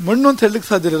 ಮಣ್ಣು ಅಂತ ಹೇಳಲಿಕ್ಕೆ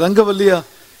ಸಾಧ್ಯ ಇಲ್ಲ, ರಂಗವಲ್ಲಿಯ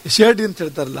ಶೇಡಿ ಅಂತ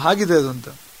ಹೇಳ್ತಾರಲ್ಲ ಹಾಗಿದೆ ಅದು ಅಂತ.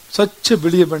 ಸ್ವಚ್ಛ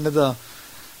ಬಿಳಿಯ ಬಣ್ಣದ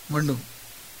ಮಣ್ಣು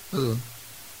ಅದು.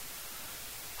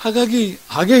 ಹಾಗಾಗಿ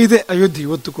ಹಾಗೇ ಇದೆ ಅಯೋಧ್ಯೆ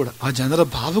ಇವತ್ತು ಕೂಡ. ಆ ಜನರ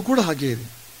ಭಾವ ಕೂಡ ಹಾಗೇ ಇದೆ.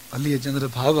 ಅಲ್ಲಿಯ ಜನರ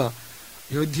ಭಾವ,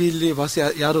 ಅಯೋಧ್ಯೆಯಲ್ಲಿ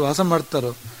ಯಾರು ವಾಸ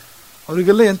ಮಾಡ್ತಾರೋ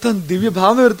ಅವರಿಗೆಲ್ಲ ಎಂಥ ದಿವ್ಯ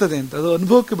ಭಾವ ಇರ್ತದೆ ಅಂತ ಅದು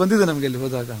ಅನುಭವಕ್ಕೆ ಬಂದಿದೆ ನಮಗೆ ಅಲ್ಲಿ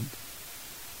ಹೋದಾಗ ಅಂತ.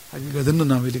 ಹಾಗಾಗಿ ಅದನ್ನು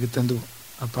ನಾವು ಇಲ್ಲಿಗೆ ತಂದು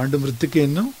ಆ ಪಾಂಡು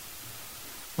ಮೃತ್ತಿಕೆಯನ್ನು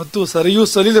ಮತ್ತು ಸರಿಯೂ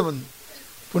ಸಲಿಲವನ್ನು,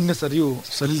 ಪುಣ್ಯ ಸರಿಯೂ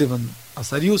ಸಲಿಲವನ್ನು. ಆ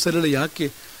ಸರಿಯೂ ಸಲಿಲ ಯಾಕೆ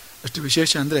ಅಷ್ಟು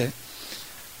ವಿಶೇಷ ಅಂದರೆ,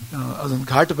 ಅದೊಂದು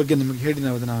ಘಾಟ್ ಬಗ್ಗೆ ನಿಮಗೆ ಹೇಳಿ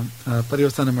ನಾವು ಅದನ್ನು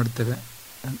ಪರಿವರ್ತನ ಮಾಡ್ತೇವೆ.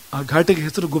 ಆ ಘಾಟಿಗೆ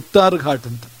ಹೆಸರು ಗುಪ್ತಾರ್ ಘಾಟ್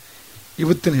ಅಂತ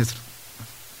ಇವತ್ತಿನ ಹೆಸರು.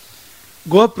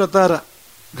 ಗೋಪ್ರತಾರ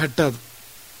ಘಟ್ಟ ಅದು,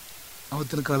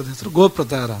 ಅವತ್ತಿನ ಕಾಲದ ಹೆಸರು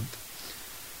ಗೋಪ್ರತಾರ ಅಂತ.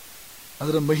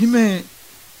 ಅದರ ಮಹಿಮೆ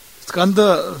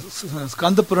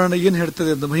ಸ್ಕಾಂದ ಪುರಾಣ ಏನು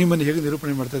ಹೇಳ್ತದೆ ಅಂತ ಮಹಿಮೆಯನ್ನು ಹೇಗೆ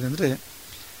ನಿರೂಪಣೆ ಮಾಡ್ತದೆ ಅಂದರೆ,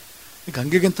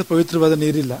 ಗಂಗೆಗಿಂತ ಪವಿತ್ರವಾದ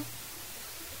ನೀರಿಲ್ಲ.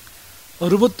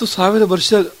 60,000 ವರ್ಷ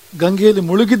ಗಂಗೆಯಲ್ಲಿ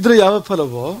ಮುಳುಗಿದ್ರೆ ಯಾವ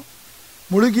ಫಲವೋ,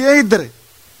 ಮುಳುಗಿಯೇ ಇದ್ದರೆ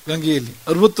ಗಂಗೆಯಲ್ಲಿ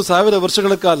 60,000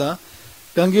 ವರ್ಷಗಳ ಕಾಲ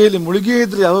ಗಂಗೆಯಲ್ಲಿ ಮುಳುಗಿಯೇ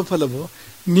ಇದ್ರೆ ಯಾವ ಫಲವೋ,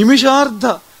 ನಿಮಿಷಾರ್ಧ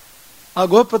ಆ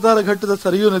ಗೋಪ್ರತಾರ ಘಟ್ಟದ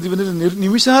ಸರಿಯೂ ನದಿಯಲ್ಲಿ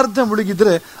ನಿಮಿಷಾರ್ಧ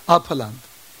ಮುಳುಗಿದ್ರೆ ಆ ಫಲ ಅಂತ.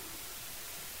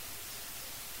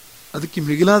 ಅದಕ್ಕೆ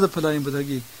ಮಿಗಿಲಾದ ಫಲ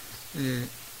ಎಂಬುದಾಗಿ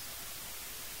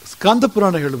ಸ್ಕಾಂದ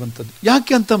ಪುರಾಣ ಹೇಳುವಂಥದ್ದು.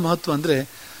 ಯಾಕೆ ಅಂತ ಮಹತ್ವ ಅಂದರೆ,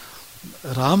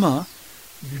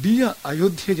 ಇಡೀ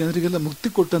ಅಯೋಧ್ಯೆ ಜನರಿಗೆಲ್ಲ ಮುಕ್ತಿ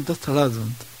ಕೊಟ್ಟಂಥ ಸ್ಥಳ ಅದು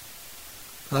ಅಂತ.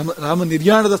 ರಾಮ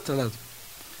ನಿರ್ಯಾಣದ ಸ್ಥಳ ಅದು.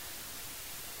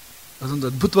 ಅದೊಂದು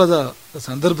ಅದ್ಭುತವಾದ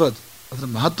ಸಂದರ್ಭ ಅದು. ಅದರ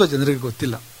ಮಹತ್ವ ಜನರಿಗೆ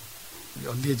ಗೊತ್ತಿಲ್ಲ.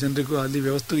 ಅಲ್ಲಿಯ ಜನರಿಗೂ ಅಲ್ಲಿ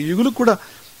ವ್ಯವಸ್ಥೆ ಈಗಲೂ ಕೂಡ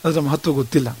ಅದರ ಮಹತ್ವ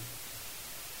ಗೊತ್ತಿಲ್ಲ.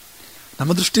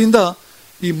 ನಮ್ಮ ದೃಷ್ಟಿಯಿಂದ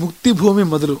ಈ ಮುಕ್ತಿ ಭೂಮಿ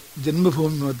ಮೊದಲು,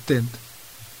 ಜನ್ಮಭೂಮಿ ಮತ್ತೆ ಅಂತ.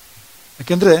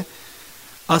 ಯಾಕೆಂದ್ರೆ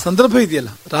ಆ ಸಂದರ್ಭ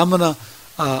ಇದೆಯಲ್ಲ, ರಾಮನ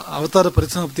ಆ ಅವತಾರ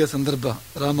ಪರಿಸಮಾಪ್ತಿಯ ಸಂದರ್ಭ.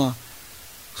 ರಾಮ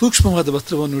ಸೂಕ್ಷ್ಮವಾದ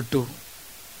ವಸ್ತ್ರವನ್ನು ಇಟ್ಟು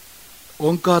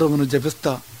ಓಂಕಾರವನ್ನು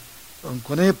ಜಪಿಸ್ತಾ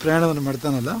ಕೊನೆಯ ಪ್ರಯಾಣವನ್ನು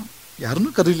ಮಾಡ್ತಾನಲ್ಲ,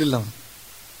 ಯಾರನ್ನೂ ಕರೀಲಿಲ್ಲ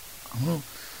ಅವನು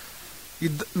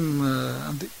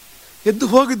ಎದ್ದು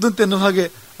ಹೋಗಿದ್ದಂತೆ ಅನ್ನೋ ಹಾಗೆ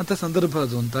ಅಂತ ಸಂದರ್ಭ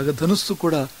ಅದು ಅಂತ. ಆಗ ಧನುಸ್ಸು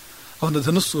ಕೂಡ, ಅವನ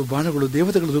ಧನುಸ್ಸು, ಬಾಣಗಳು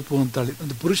ದೇವತೆಗಳ ರೂಪವಂತಾಳಿ,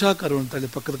 ಒಂದು ಪುರುಷಾಕಾರವಂತಾಳಿ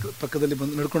ಪಕ್ಕದಲ್ಲಿ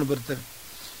ಬಂದು ನಡ್ಕೊಂಡು ಬರ್ತವೆ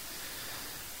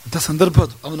ಅಂತ ಸಂದರ್ಭ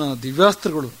ಅದು. ಅವನ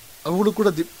ದಿವ್ಯಾಸ್ತ್ರಗಳು ಅವುಗಳು ಕೂಡ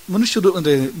ಮನುಷ್ಯರು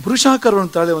ಅಂದರೆ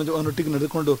ಪುರುಷಾಕಾರವಂತಾಳಿ ಅವನೊಟ್ಟಿಗೆ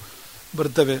ನಡೆದುಕೊಂಡು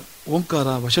ಬರ್ತವೆ. ಓಂಕಾರ,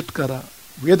 ವಷಟ್ಕಾರ,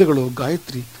 ವೇದಗಳು,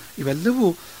 ಗಾಯತ್ರಿ ಇವೆಲ್ಲವೂ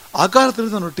ಆಕಾರ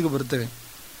ತಿಳಿದು ಅವನೊಟ್ಟಿಗೆ ಬರ್ತವೆ.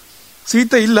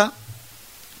 ಸೀತೆ ಇಲ್ಲ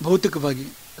ಭೌತಿಕವಾಗಿ,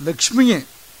 ಲಕ್ಷ್ಮಿಯೇ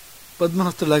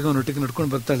ಪದ್ಮಹಸ್ತಳಾಗಿ ಅವನೊಟ್ಟಿಗೆ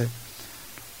ನಡ್ಕೊಂಡು ಬರ್ತಾಳೆ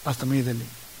ಆ ಸಮಯದಲ್ಲಿ.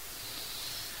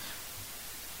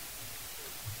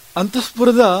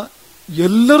 ಅಂತಃಪುರದ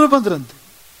ಎಲ್ಲರೂ ಬಂದ್ರಂತೆ,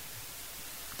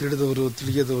 ತಿಳಿದವರು,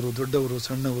 ತಿಳಿಯದವರು, ದೊಡ್ಡವರು,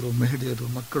 ಸಣ್ಣವರು, ಮಹಿಳೆಯರು,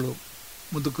 ಮಕ್ಕಳು,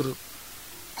 ಮುದುಕರು,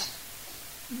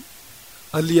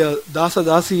 ಅಲ್ಲಿಯ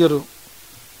ದಾಸದಾಸಿಯರು,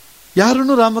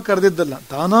 ಯಾರನ್ನೂ ರಾಮ ಕರೆದಿದ್ದಲ್ಲ,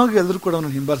 ತಾನಾಗಿ ಎಲ್ಲರೂ ಕೂಡ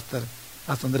ಅವನು ಹಿಂಬಾಲಿಸ್ತಾರೆ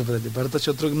ಆ ಸಂದರ್ಭದಲ್ಲಿ. ಭರತ,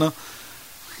 ಶತ್ರುಘ್ನ,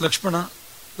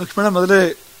 ಲಕ್ಷ್ಮಣ ಮೊದಲೇ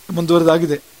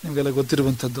ಮುಂದುವರೆದಾಗಿದೆ, ನಿಮಗೆಲ್ಲ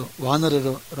ಗೊತ್ತಿರುವಂಥದ್ದು.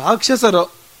 ವಾನರರು, ರಾಕ್ಷಸರು,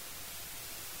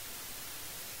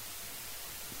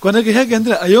 ಕೊನೆಗೆ ಹೇಗೆ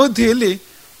ಅಂದ್ರೆ ಅಯೋಧ್ಯೆಯಲ್ಲಿ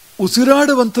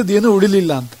ಉಸಿರಾಡುವಂಥದ್ದು ಏನೂ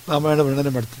ಉಳಿಲಿಲ್ಲ ಅಂತ ರಾಮಾಯಣ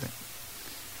ವರ್ಣನೆ ಮಾಡ್ತದೆ.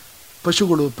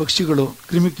 ಪಶುಗಳು, ಪಕ್ಷಿಗಳು,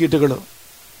 ಕ್ರಿಮಿಕೀಟಗಳು,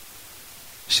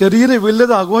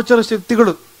 ಶರೀರವಿಲ್ಲದ ಅಗೋಚರ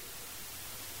ಶಕ್ತಿಗಳು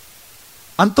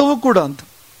ಅಂಥವು ಕೂಡ ಅಂತ.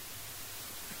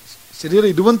 ಶರೀರ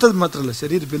ಇರುವಂಥದ್ದು ಮಾತ್ರ ಅಲ್ಲ,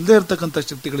 ಶರೀರವಿಲ್ಲದೆ ಇರ್ತಕ್ಕಂಥ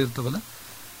ಶಕ್ತಿಗಳಿರ್ತಾವಲ್ಲ,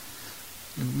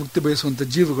 ಮುಕ್ತಿ ಬಯಸುವಂಥ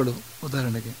ಜೀವಗಳು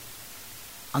ಉದಾಹರಣೆಗೆ,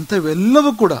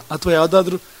 ಅಂಥವೆಲ್ಲವೂ ಕೂಡ, ಅಥವಾ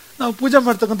ಯಾವುದಾದ್ರೂ ನಾವು ಪೂಜೆ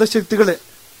ಮಾಡ್ತಕ್ಕಂಥ ಶಕ್ತಿಗಳೇ,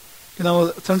 ನಾವು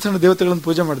ಸಣ್ಣ ಸಣ್ಣ ದೇವತೆಗಳನ್ನು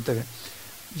ಪೂಜೆ ಮಾಡ್ತೇವೆ,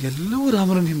 ಎಲ್ಲವೂ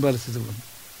ರಾಮನನ್ನು ಹಿಂಬಾಲಿಸಿದವು.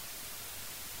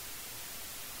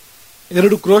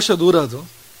 2 ಕ್ರೋಶ ದೂರ ಅದು,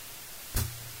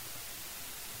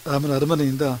 ರಾಮನ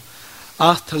ಅರಮನೆಯಿಂದ ಆ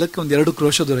ಸ್ಥಳಕ್ಕೆ ಒಂದು 2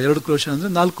 ಕ್ರೋಶ ದೂರ. 2 ಕ್ರೋಶ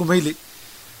ಅಂದರೆ 4 ಮೈಲಿ,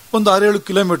 ಒಂದು 6-7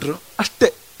 ಕಿಲೋಮೀಟರ್ ಅಷ್ಟೇ.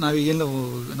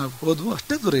 ನಾವು ಹೋದ್ವು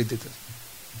ಅಷ್ಟೇ ದೂರ ಇದ್ದಿತ್ತು,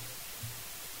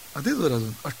 ಅದೇ ದೂರ ಅದು.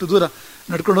 ಅಷ್ಟು ದೂರ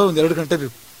ನಡ್ಕೊಂಡು ಹೋಗಿ 1-2 ಗಂಟೆ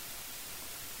ಬೇಕು.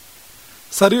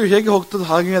 ಸರಿಯು ಹೇಗೆ ಹೋಗ್ತದೋ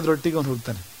ಹಾಗೆ ಅದರೊಟ್ಟಿಗೆ ಅವನು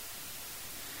ಹೋಗ್ತಾನೆ.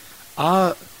 ಆ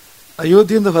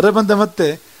ಅಯೋಧ್ಯೆಯಿಂದ ಹೊರ ಬಂದ ಮತ್ತೆ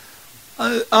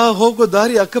ಆ ಹೋಗೋ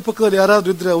ದಾರಿ ಅಕ್ಕಪಕ್ಕದಲ್ಲಿ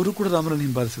ಯಾರಾದ್ರೂ ಇದ್ರೆ ಅವರು ಕೂಡ ರಾಮನನ್ನು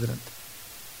ಹಿಂಬಾಲಿಸಿದ್ರಂತೆ.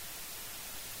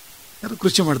 ಯಾರು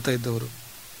ಕೃಷಿ ಮಾಡ್ತಾ ಇದ್ದವರು,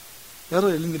 ಯಾರೋ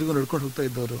ಎಲ್ಲಿಂದಿರಿಗೂ ನಡ್ಕೊಂಡು ಹೋಗ್ತಾ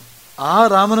ಇದ್ದವರು, ಆ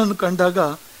ರಾಮನನ್ನು ಕಂಡಾಗ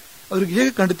ಅವ್ರಿಗೆ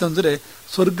ಹೇಗೆ ಕಂಡಿತು ಅಂದರೆ,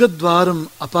 ಸ್ವರ್ಗದ್ವಾರಂ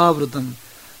ಅಪಾವೃತಂ,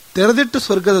 ತೆರೆದಿಟ್ಟು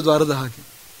ಸ್ವರ್ಗದ ದ್ವಾರದ ಹಾಗೆ,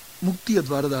 ಮುಕ್ತಿಯ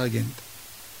ದ್ವಾರದ ಹಾಗೆ ಅಂತ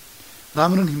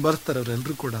ರಾಮನನ್ನು ಹಿಂಬಾಲಿಸ್ತಾರೆ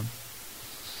ಅವರೆಲ್ಲರೂ ಕೂಡ.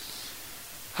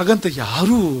 ಹಾಗಂತ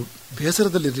ಯಾರೂ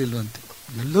ಬೇಸರದಲ್ಲಿರಲಿಲ್ವಂತೆ,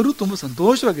 ಎಲ್ಲರೂ ತುಂಬ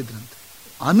ಸಂತೋಷವಾಗಿದ್ರಂತೆ,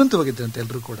 ಆನಂದವಾಗಿದ್ರಂತೆ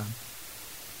ಎಲ್ಲರೂ ಕೂಡ.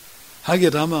 ಹಾಗೆ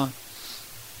ರಾಮ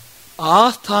ಆ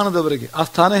ಸ್ಥಾನದವರೆಗೆ, ಆ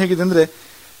ಸ್ಥಾನ ಹೇಗಿದೆ ಅಂದರೆ,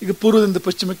 ಈಗ ಪೂರ್ವದಿಂದ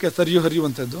ಪಶ್ಚಿಮಕ್ಕೆ ಸರಿಯು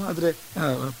ಹರಿಯುವಂಥದ್ದು, ಆದರೆ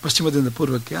ಪಶ್ಚಿಮದಿಂದ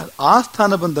ಪೂರ್ವಕ್ಕೆ ಆ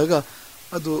ಸ್ಥಾನ ಬಂದಾಗ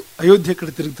ಅದು ಅಯೋಧ್ಯೆ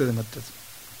ಕಡೆ ತಿರುಗ್ತದೆ, ಮತ್ತೆ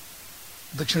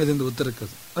ದಕ್ಷಿಣದಿಂದ ಉತ್ತರಕ್ಕೆ.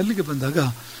 ಅದು ಅಲ್ಲಿಗೆ ಬಂದಾಗ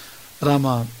ರಾಮ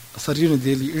ಸರಿಯು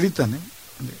ನದಿಯಲ್ಲಿ ಇಳಿತಾನೆ.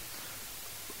 ಅಂದರೆ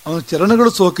ಅವನ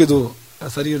ಚರಣಗಳು ಸೋಕಿದು ಆ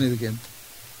ಸರಿಯು ನದಿಗೆ ಅಂತ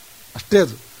ಅಷ್ಟೇ.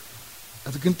 ಅದು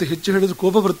ಅದಕ್ಕಿಂತ ಹೆಚ್ಚು ಹೇಳಿದ್ರೆ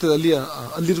ಕೋಪ ಬರ್ತದೆ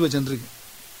ಅಲ್ಲಿರುವ ಜನರಿಗೆ.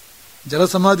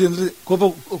 ಜಲಸಮಾಧಿ ಅಂದರೆ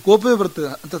ಕೋಪವೇ ಬರ್ತದೆ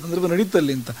ಅಂತ ಸಂದರ್ಭ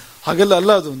ನಡೀತಲ್ಲಿ ಅಂತ. ಹಾಗೆಲ್ಲ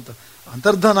ಅಲ್ಲ ಅದು ಅಂತ.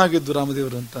 ಅಂತರ್ಧಾನ ಆಗಿದ್ದು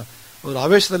ರಾಮದೇವರು ಅಂತ ಅವರು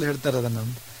ಆವೇಶದಲ್ಲಿ ಹೇಳ್ತಾರೆ ಅದನ್ನು.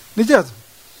 ನಿಜ ಅದು.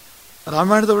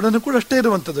 ರಾಮಾಯಣದ ಒಡನೆ ಕೂಡ ಅಷ್ಟೇ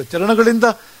ಇರುವಂಥದ್ದು. ಚರಣಗಳಿಂದ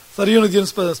ಸರಿಯು ನದಿಯನ್ನು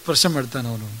ಸ್ಪರ್ಶ ಮಾಡ್ತಾನೆ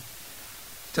ಅವನು.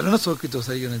 ಚರಣ ಸೋಕಿತು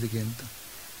ಸರಿಯು ನದಿಗೆ ಅಂತ.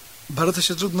 ಭರತ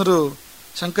ಶತ್ರುಘ್ನರು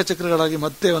ಶಂಖಚಕ್ರಗಳಾಗಿ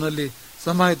ಮತ್ತೆ ಅವನಲ್ಲಿ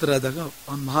ಸಮಾಹಿತರಾದಾಗ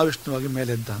ಅವನು ಮಹಾವಿಷ್ಣುವಾಗಿ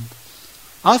ಮೇಲೆದ್ದ ಅಂತ.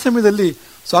 ಆ ಸಮಯದಲ್ಲಿ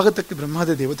ಸ್ವಾಗತಕ್ಕೆ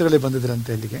ಬ್ರಹ್ಮಾದಿ ದೇವತೆಗಳೇ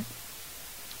ಬಂದಿದ್ರಂತೆ ಅಲ್ಲಿಗೆ.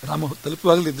 ರಾಮ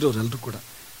ತಲುಪುವಾಗಲಿದ್ರು ಅವರೆಲ್ಲರೂ ಕೂಡ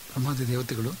ಬ್ರಹ್ಮಾದಿ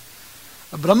ದೇವತೆಗಳು.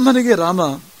 ಬ್ರಹ್ಮನಿಗೆ ರಾಮ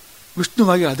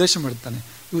ವಿಷ್ಣುವಾಗಿ ಆದೇಶ ಮಾಡ್ತಾನೆ,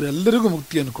 ಇವರೆಲ್ಲರಿಗೂ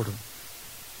ಮುಕ್ತಿಯನ್ನು ಕೊಡು,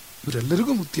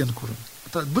 ಇವರೆಲ್ಲರಿಗೂ ಮುಕ್ತಿಯನ್ನು ಕೊಡು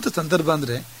ಅಂತ. ಅದ್ಭುತ ಸಂದರ್ಭ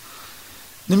ಅಂದರೆ,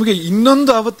 ನಿಮಗೆ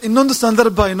ಇನ್ನೊಂದು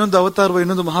ಸಂದರ್ಭ, ಇನ್ನೊಂದು ಅವತಾರ,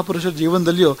 ಇನ್ನೊಂದು ಮಹಾಪುರುಷರ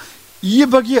ಜೀವನದಲ್ಲಿಯೋ ಈ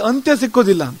ಬಗೆಯ ಅಂತ್ಯ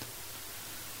ಸಿಕ್ಕೋದಿಲ್ಲ ಅಂತ.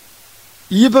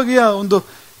 ಈ ಬಗೆಯ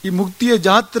ಈ ಮುಕ್ತಿಯ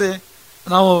ಜಾತ್ರೆ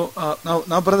ನಾವು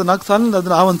ಬರೋದ 4 ಸಾಲಿನ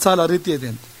ಅದನ್ನ ಆ 1 ಸಾಲ ಆ ರೀತಿ ಇದೆ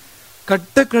ಅಂತ.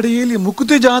 ಕಟ್ಟ ಕಡೆಯಲ್ಲಿ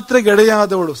ಮುಕುತಿ ಜಾತ್ರೆಗೆ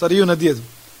ಎಡೆಯಾದವಳು ಸರಿಯು ನದಿ. ಅದು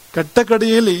ಕಟ್ಟ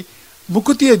ಕಡೆಯಲ್ಲಿ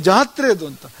ಮುಕುತಿಯ ಜಾತ್ರೆ ಅದು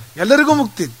ಅಂತ. ಎಲ್ಲರಿಗೂ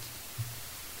ಮುಕ್ತಿ,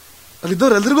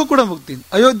 ಅಲ್ಲಿದ್ದವ್ರು ಎಲ್ರಿಗೂ ಕೂಡ ಮುಕ್ತಿ.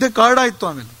 ಅಯೋಧ್ಯೆ ಕಾಡಾಯ್ತು.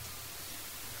 ಆಮೇಲೆ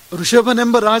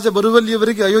ಋಷಭನೆಂಬ ರಾಜ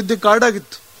ಬರುವಲ್ಲಿಯವರೆಗೆ ಅಯೋಧ್ಯೆ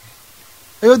ಕಾಡಾಗಿತ್ತು.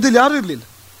 ಅಯೋಧ್ಯೆಯಲ್ಲಿ ಯಾರೂ ಇರಲಿಲ್ಲ,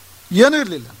 ಏನೂ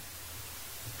ಇರಲಿಲ್ಲ,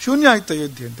 ಶೂನ್ಯ ಆಯ್ತು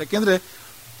ಅಯೋಧ್ಯೆ ಅಂತ. ಯಾಕೆಂದ್ರೆ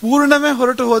ಪೂರ್ಣವೇ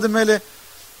ಹೊರಟು ಹೋದ ಮೇಲೆ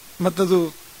ಮತ್ತದು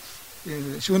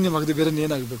ಶೂನ್ಯವಾಗದೆ ಬೇರೆ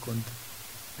ಏನಾಗಬೇಕು ಅಂತ.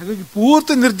 ಹಾಗಾಗಿ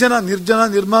ಪೂರ್ತಿ ನಿರ್ಜನ,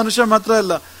 ನಿರ್ಮಾನುಷ ಮಾತ್ರ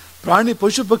ಅಲ್ಲ, ಪ್ರಾಣಿ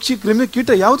ಪಶು ಪಕ್ಷಿ ಕ್ರಿಮಿ ಕೀಟ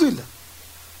ಯಾವುದೂ ಇಲ್ಲ,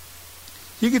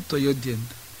 ಹೀಗಿತ್ತು ಅಯೋಧ್ಯೆ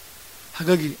ಅಂತ.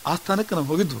 ಹಾಗಾಗಿ ಆ ಸ್ಥಾನಕ್ಕೆ ನಾವು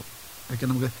ಹೋಗಿದ್ವು. ಯಾಕೆ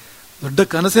ನಮಗೆ ದೊಡ್ಡ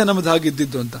ಕನಸೇ ನಮ್ಮದು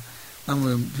ಹಾಗಿದ್ದಿದ್ದು ಅಂತ. ನಾವು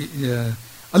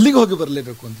ಅಲ್ಲಿಗೆ ಹೋಗಿ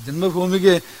ಬರಲೇಬೇಕು ಅಂತ.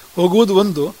 ಜನ್ಮಭೂಮಿಗೆ ಹೋಗುವುದು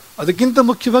ಒಂದು, ಅದಕ್ಕಿಂತ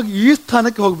ಮುಖ್ಯವಾಗಿ ಈ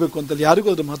ಸ್ಥಾನಕ್ಕೆ ಹೋಗಬೇಕು ಅಂತ. ಅಲ್ಲಿ ಯಾರಿಗೂ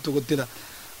ಅದರ ಮಹತ್ವ ಗೊತ್ತಿಲ್ಲ,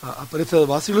 ಆ ಪರಿಸರದ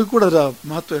ವಾಸಿಗಳಿಗೂ ಕೂಡ ಅದರ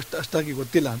ಮಹತ್ವ ಅಷ್ಟಾಗಿ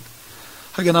ಗೊತ್ತಿಲ್ಲ ಅಂತ.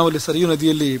 ಹಾಗೆ ನಾವಲ್ಲಿ ಸರಿಯು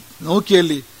ನದಿಯಲ್ಲಿ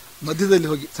ನೌಕೆಯಲ್ಲಿ ಮಧ್ಯದಲ್ಲಿ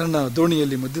ಹೋಗಿ, ಸಣ್ಣ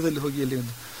ದೋಣಿಯಲ್ಲಿ ಮಧ್ಯದಲ್ಲಿ ಹೋಗಿ ಅಲ್ಲಿ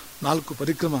ಒಂದು 4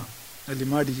 ಪರಿಕ್ರಮ ಅಲ್ಲಿ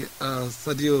ಮಾಡಿ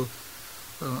ಸರಿಯು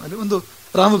ಅಲ್ಲಿ ಒಂದು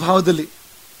ರಾಮಭಾವದಲ್ಲಿ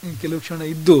ಕೆಲವು ಕ್ಷಣ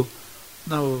ಇದ್ದು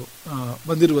ನಾವು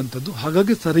ಬಂದಿರುವಂಥದ್ದು.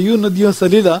 ಹಾಗಾಗಿ ಸರಿಯು ನದಿಯ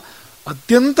ಸಲೀಲ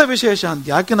ಅತ್ಯಂತ ವಿಶೇಷ ಅಂತ.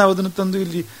 ಯಾಕೆ ನಾವು ಅದನ್ನು ತಂದು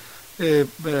ಇಲ್ಲಿ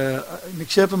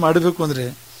ನಿಕ್ಷೇಪ ಮಾಡಬೇಕು ಅಂದ್ರೆ,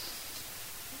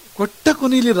 ಕೊಟ್ಟ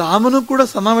ಕೊನೆಯಲ್ಲಿ ರಾಮನು ಕೂಡ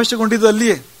ಸಮಾವೇಶಗೊಂಡಿದ್ದು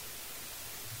ಅಲ್ಲಿಯೇ,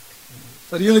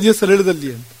 ಸರಿಯು ನದಿಯ ಸಲೀಲದಲ್ಲಿ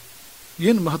ಅಂತ.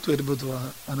 ಏನು ಮಹತ್ವ ಇರ್ಬೋದು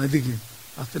ಆ ನದಿಗೆ,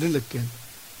 ಆ ಸಲೀಲಕ್ಕೆ ಅಂತ.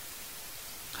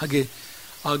 ಹಾಗೆ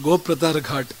ಆ ಗೋಪ್ರತಾರ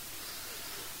ಘಾಟ್,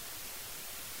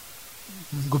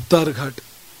 ಗುಪ್ತಾರ ಘಾಟ್,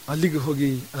 ಅಲ್ಲಿಗೆ ಹೋಗಿ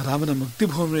ರಾಮನ ಮುಕ್ತಿ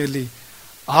ಭೂಮಿಯಲ್ಲಿ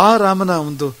ಆ ರಾಮನ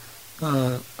ಒಂದು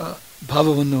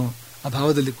ಭಾವವನ್ನು, ಆ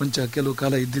ಭಾವದಲ್ಲಿ ಕೊಂಚ ಕೆಲವು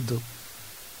ಕಾಲ ಇದ್ದಿದ್ದು.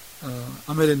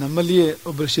 ಆಮೇಲೆ ನಮ್ಮಲ್ಲಿಯೇ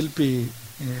ಒಬ್ಬರು ಶಿಲ್ಪಿ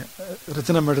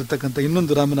ರಚನೆ ಮಾಡಿರ್ತಕ್ಕಂಥ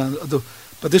ಇನ್ನೊಂದು ರಾಮನ, ಅದು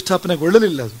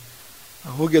ಪ್ರತಿಷ್ಠಾಪನೆಗೊಳ್ಳಲಿಲ್ಲ, ಅದು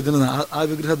ಹೋಗಿ ಅದನ್ನು ಆ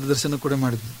ವಿಗ್ರಹದ ದರ್ಶನ ಕೂಡ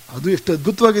ಮಾಡಿದ್ವಿ. ಅದು ಎಷ್ಟು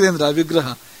ಅದ್ಭುತವಾಗಿದೆ ಅಂದ್ರೆ, ಆ ವಿಗ್ರಹ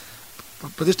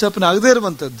ಪ್ರತಿಷ್ಠಾಪನೆ ಆಗದೇ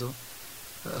ಇರುವಂಥದ್ದು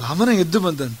ರಾಮನ ಎದ್ದು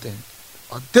ಬಂದಂತೆ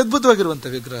ಅತ್ಯದ್ಭುತವಾಗಿರುವಂಥ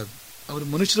ವಿಗ್ರಹ ಅದು. ಅವರು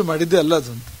ಮನುಷ್ಯರು ಮಾಡಿದ್ದೇ ಅಲ್ಲ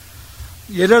ಅದು ಅಂತ.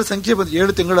 7 ಸಂಖ್ಯೆ ಬಂದು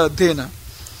 7 ತಿಂಗಳ ಅಧ್ಯಯನ,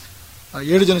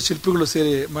 7 ಜನ ಶಿಲ್ಪಿಗಳು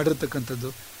ಸೇರಿ ಮಾಡಿರ್ತಕ್ಕಂಥದ್ದು,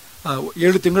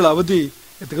 7 ತಿಂಗಳ ಅವಧಿ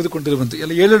ತೆಗೆದುಕೊಂಡಿರುವಂಥ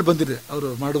ಎಲ್ಲ 7 ಬಂದಿದೆ ಅವರು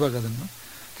ಮಾಡುವಾಗ ಅದನ್ನು.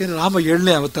 ಯಾಕೆಂದ್ರೆ ರಾಮ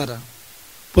 7ನೇ ಅವತಾರ,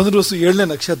 ಪುನರ್ವಸು 7ನೇ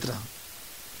ನಕ್ಷತ್ರ.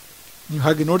 ನೀವು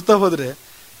ಹಾಗೆ ನೋಡ್ತಾ ಹೋದ್ರೆ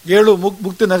 7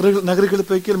 ಮುಕ್ತ ನಗರಗಳ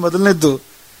ಪೈಕಿ ಮೊದಲನೇದ್ದು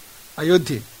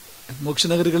ಅಯೋಧ್ಯೆ, ಮೋಕ್ಷ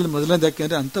ನಗರಗಳಲ್ಲಿ ಮೊದಲನೇದು.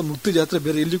 ಯಾಕೆಂದ್ರೆ ಅಂತ ಮುಕ್ತಿ ಜಾತ್ರೆ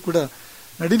ಬೇರೆ ಇಲ್ಲಿ ಕೂಡ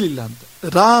ನಡೀಲಿಲ್ಲ ಅಂತ.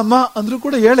 ರಾಮ ಅಂದ್ರೂ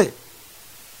ಕೂಡ 7.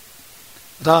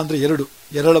 ರಾ ಅಂದ್ರೆ 2,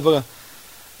 ಎರಳ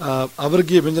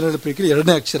ಅವರ್ಗೀಯ ವ್ಯಂಜನಗಳ ಪೈಕಿ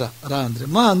 2ನೇ ಅಕ್ಷರ ರಾ ಅಂದ್ರೆ.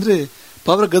 ಮ ಅಂದ್ರೆ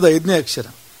ಪವರ್ಗದ 5ನೇ ಅಕ್ಷರ,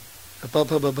 ಪ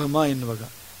ಪ ಬ ಮ ಎನ್ನುವಾಗ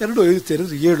 2 5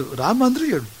 ಸೇರಿದ್ರೆ 7. ರಾಮ ಅಂದ್ರೆ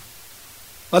 7.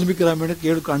 ವಾಲ್ಮೀಕಿ ರಾಮಾಯಣಕ್ಕೆ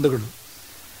 7 ಕಾಂಡಗಳು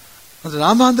ಅಂದ್ರೆ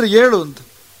ರಾಮ ಅಂದ್ರೆ 7 ಅಂತ.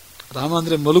 ರಾಮ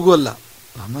ಅಂದ್ರೆ ಮಲಗು ಅಲ್ಲ,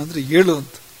 ರಾಮ ಅಂದ್ರೆ 7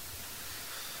 ಅಂತ,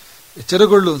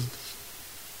 ಎಚ್ಚರಗೊಳ್ಳು ಅಂತ.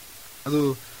 ಅದು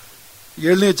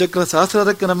 7ನೇ ಚಕ್ರ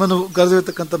ಸಹಸ್ರಾರಕ್ಕೆ ನಮ್ಮನ್ನು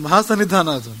ಕರೆದೊಯ್ಯತಕ್ಕಂಥ ಮಹಾಸನ್ನಿಧಾನ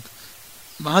ಅದು ಅಂತ,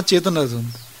 ಮಹಾಚೇತನ ಅದು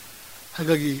ಅಂತ.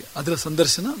 ಹಾಗಾಗಿ ಅದರ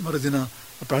ಸಂದರ್ಶನ, ಮರುದಿನ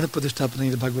ಪ್ರಾಣ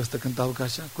ಪ್ರತಿಷ್ಠಾಪನೆಯಲ್ಲಿ ಭಾಗವಹಿಸ್ತಕ್ಕಂಥ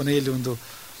ಅವಕಾಶ, ಕೊನೆಯಲ್ಲಿ ಒಂದು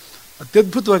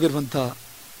ಅತ್ಯದ್ಭುತವಾಗಿರುವಂಥ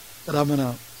ರಾಮನ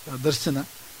ದರ್ಶನ,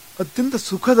 ಅತ್ಯಂತ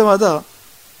ಸುಖದವಾದ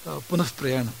ಪುನಃ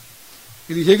ಪ್ರಯಾಣ.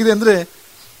 ಇದು ಹೇಗಿದೆ ಅಂದ್ರೆ,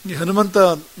 ಈ ಹನುಮಂತ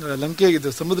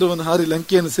ಲಂಕೆಗಿದ್ದು ಸಮುದ್ರವನ್ನು ಹಾರಿ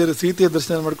ಲಂಕೆಯನ್ನು ಸೇರಿ ಸೀತೆಯ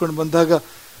ದರ್ಶನ ಮಾಡ್ಕೊಂಡು ಬಂದಾಗ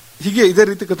ಹೀಗೆ ಇದೇ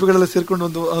ರೀತಿ ಕಪಿಗಳೆಲ್ಲ ಸೇರ್ಕೊಂಡು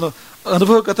ಒಂದು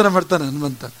ಅನುಭವ ಕಥನ ಮಾಡ್ತಾನೆ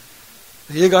ಹನುಮಂತ.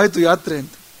 ಹೇಗಾಯ್ತು ಯಾತ್ರೆ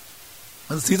ಅಂತ.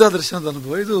 ಅದು ಸೀತಾ ದರ್ಶನದ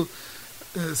ಅನುಭವ, ಇದು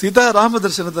ಸೀತಾರಾಮ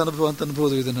ದರ್ಶನದ ಅನುಭವ ಅಂತ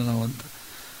ಅನ್ಬೋದು ಇದನ್ನು ನಾವು ಅಂತ.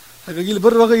 ಹಾಗಾಗಿ ಇಲ್ಲಿ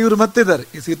ಬರುವಾಗ ಇವರು ಮತ್ತೆ ಇದ್ದಾರೆ,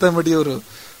 ಈ ಸೀತಾಮಡಿಯವರು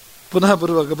ಪುನಃ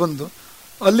ಬರುವಾಗ ಬಂದು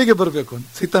ಅಲ್ಲಿಗೆ ಬರಬೇಕು ಅಂತ,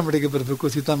 ಸೀತಾಮಡಿಗೆ ಬರಬೇಕು,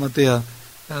 ಸೀತಾಮಾತೆಯ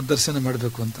ದರ್ಶನ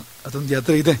ಮಾಡಬೇಕು ಅಂತ. ಅದೊಂದು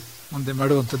ಯಾತ್ರೆ ಇದೆ ಮುಂದೆ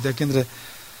ಮಾಡುವಂಥದ್ದು. ಯಾಕೆಂದ್ರೆ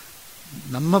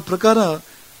ನಮ್ಮ ಪ್ರಕಾರ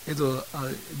ಇದು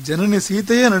ಜನನಿ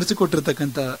ಸೀತೆಯೇ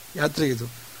ನಡೆಸಿಕೊಟ್ಟಿರ್ತಕ್ಕಂಥ ಯಾತ್ರೆ ಇದು,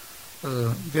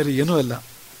 ಬೇರೆ ಏನೂ ಅಲ್ಲ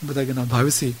ಎಂಬುದಾಗಿ ನಾವು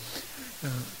ಭಾವಿಸಿ,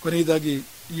 ಕೊನೆಯದಾಗಿ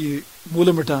ಈ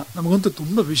ಮೂಲಮಠ ನಮಗಂತೂ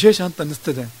ತುಂಬ ವಿಶೇಷ ಅಂತ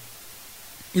ಅನ್ನಿಸ್ತದೆ.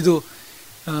 ಇದು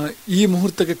ಈ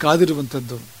ಮುಹೂರ್ತಕ್ಕೆ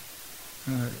ಕಾದಿರುವಂಥದ್ದು.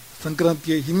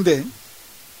 ಸಂಕ್ರಾಂತಿಯ ಹಿಂದೆ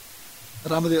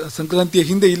ಸಂಕ್ರಾಂತಿಯ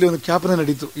ಹಿಂದೆ ಇಲ್ಲಿ ಒಂದು ಖ್ಯಾಪನೆ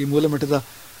ನಡೀತು. ಈ ಮೂಲಮಠದ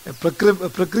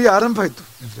ಪ್ರಕ್ರಿಯೆ ಆರಂಭ ಆಯಿತು.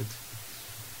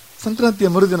 ಸಂಕ್ರಾಂತಿಯ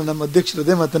ಮರುದಿನ ನಮ್ಮ ಅಧ್ಯಕ್ಷರು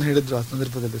ಅದೇ ಮಾತನ್ನು ಹೇಳಿದ್ರು ಆ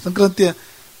ಸಂದರ್ಭದಲ್ಲಿ. ಸಂಕ್ರಾಂತಿಯ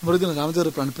ಮರುದಿನ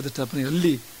ರಾಮದೇವರ ಪ್ರಾಣ ಪ್ರತಿಷ್ಠಾಪನೆ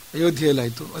ಅಲ್ಲಿ ಅಯೋಧ್ಯೆಯಲ್ಲಿ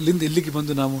ಆಯಿತು. ಅಲ್ಲಿಂದ ಇಲ್ಲಿಗೆ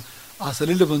ಬಂದು ನಾವು ಆ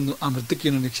ಸಲಿಲು ಬಂದು ಆ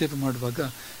ಮೃತ್ತಿಕೆಯನ್ನು ನಿಕ್ಷೇಪ ಮಾಡುವಾಗ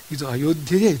ಇದು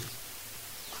ಅಯೋಧ್ಯೆಯೇ ಇದು.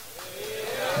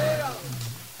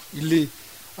 ಇಲ್ಲಿ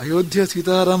ಅಯೋಧ್ಯೆ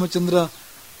ಸೀತಾರಾಮಚಂದ್ರ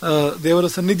ದೇವರ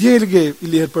ಸನ್ನಿಧಿಯೇ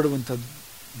ಇಲ್ಲಿ ಏರ್ಪಡುವಂಥದ್ದು.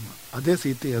 ಅದೇ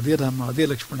ಸೀತೆ, ಅದೇ ರಾಮ, ಅದೇ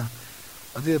ಲಕ್ಷ್ಮಣ,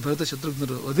 ಅದೇ ಭರತ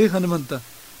ಶತ್ರುಘ್ನರು, ಅದೇ ಹನುಮಂತ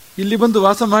ಇಲ್ಲಿ ಬಂದು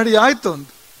ವಾಸ ಮಾಡಿ ಆಯ್ತು ಅಂತ.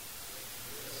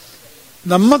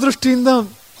 ನಮ್ಮ ದೃಷ್ಟಿಯಿಂದ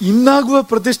ಇನ್ನಾಗುವ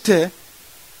ಪ್ರತಿಷ್ಠೆ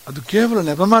ಅದು ಕೇವಲ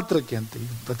ನೆಪ ಮಾತ್ರಕ್ಕೆ ಅಂತ.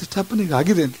 ಈಗ ಪ್ರತಿಷ್ಠಾಪನೆಗೆ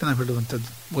ಆಗಿದೆ ಅಂತ ನಾವು ಹೇಳುವಂಥದ್ದು.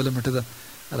 ಮೂಲಮಠದ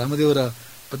ರಾಮದೇವರ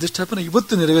ಪ್ರತಿಷ್ಠಾಪನೆ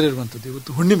ಇವತ್ತು ನೆರವೇರಿರುವಂಥದ್ದು.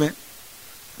 ಇವತ್ತು ಹುಣ್ಣಿಮೆ,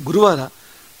 ಗುರುವಾರ,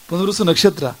 ಪುನರ್ವಸು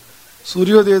ನಕ್ಷತ್ರ,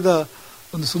 ಸೂರ್ಯೋದಯದ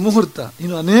ಒಂದು ಸುಮುಹೂರ್ತ,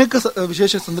 ಇನ್ನು ಅನೇಕ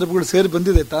ವಿಶೇಷ ಸಂದರ್ಭಗಳು ಸೇರಿ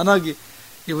ಬಂದಿದೆ ತಾನಾಗಿ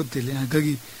ಇವತ್ತಿಲ್ಲಿ.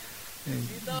 ಹಾಗಾಗಿ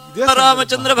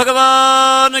ರಾಮಚಂದ್ರ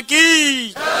ಭಗವಾನ್ ಕೀ.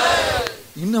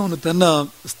 ಇನ್ನು ಅವನು ತನ್ನ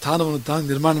ಸ್ಥಾನವನ್ನು ತಾನು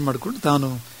ನಿರ್ಮಾಣ ಮಾಡಿಕೊಂಡು ತಾನು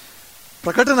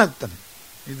ಪ್ರಕಟನಾಗ್ತಾನೆ.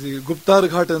 ಇದು ಗುಪ್ತಾರ್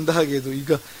ಘಾಟ್ ಅಂದ ಹಾಗೆ ಇದು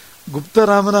ಈಗ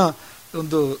ಗುಪ್ತರಾಮನ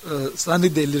ಒಂದು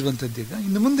ಸಾನ್ನಿಧ್ಯ ಇಲ್ಲಿರುವಂಥದ್ದು. ಈಗ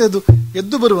ಇನ್ನು ಮುಂದೆ ಅದು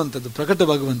ಎದ್ದು ಬರುವಂಥದ್ದು,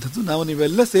 ಪ್ರಕಟವಾಗುವಂಥದ್ದು. ನಾವು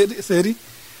ನೀವೆಲ್ಲ ಸೇರಿ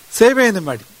ಸೇವೆಯನ್ನು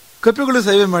ಮಾಡಿ, ಕಪಿಗಳು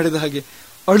ಸೇವೆ ಮಾಡಿದ ಹಾಗೆ,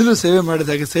 ಅಳಿಲು ಸೇವೆ ಮಾಡಿದ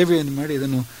ಹಾಗೆ ಸೇವೆಯನ್ನು ಮಾಡಿ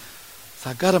ಇದನ್ನು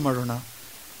ಸಾಕಾರ ಮಾಡೋಣ.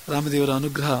 ರಾಮದೇವರ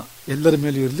ಅನುಗ್ರಹ ಎಲ್ಲರ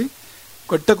ಮೇಲೂ ಇರಲಿ.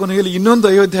 ಕೊಟ್ಟ ಕೊನೆಯಲ್ಲಿ ಇನ್ನೊಂದು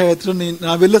ಅಯೋಧ್ಯ ಯಾತ್ರೆ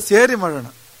ನಾವೆಲ್ಲ ಸೇರಿ ಮಾಡೋಣ,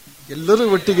 ಎಲ್ಲರೂ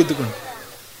ಒಟ್ಟಿಗೆ ಇದ್ದುಕೊಂಡು.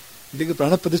 ಇದೀಗ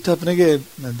ಪ್ರಾಣ ಪ್ರತಿಷ್ಠಾಪನೆಗೆ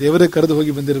ದೇವರೇ ಕರೆದು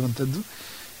ಹೋಗಿ ಬಂದಿರುವಂಥದ್ದು.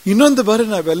 ಇನ್ನೊಂದು ಬಾರಿ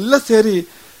ನಾವೆಲ್ಲ ಸೇರಿ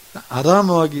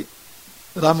ಆರಾಮವಾಗಿ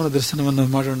ರಾಮನ ದರ್ಶನವನ್ನು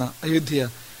ಮಾಡೋಣ, ಅಯೋಧ್ಯೆಯ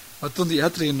ಮತ್ತೊಂದು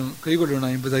ಯಾತ್ರೆಯನ್ನು ಕೈಗೊಳ್ಳೋಣ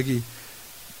ಎಂಬುದಾಗಿ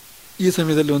ಈ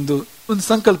ಸಮಯದಲ್ಲಿ ಒಂದು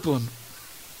ಸಂಕಲ್ಪವನ್ನು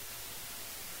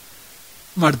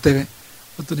ಮಾಡ್ತೇವೆ.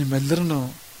 ಮತ್ತು ನಿಮ್ಮೆಲ್ಲರನ್ನು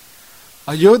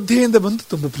ಅಯೋಧ್ಯೆಯಿಂದ ಬಂದು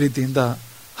ತುಂಬ ಪ್ರೀತಿಯಿಂದ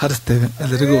ಹರಿಸ್ತೇವೆ.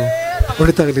 ಎಲ್ಲರಿಗೂ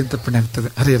ಒಳಿತಾಗಲಿ ಅಂತ ಪುಣ್ಯ ಆಗ್ತದೆ.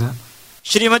 ಹರಿರಾಮ.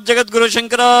 ಶ್ರೀಮದ್ ಜಗದ್ಗುರು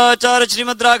ಶಂಕರಾಚಾರ್ಯ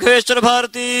ಶ್ರೀಮದ್ ರಾಘವೇಶ್ವರ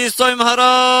ಭಾರತಿ ಸ್ವಾಮಿ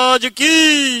ಮಹಾರಾಜ್ ಕಿ,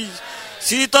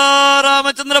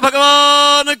 ಸೀತಾರಾಮಚಂದ್ರ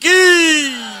ಭಗವಾನ್ ಕಿ.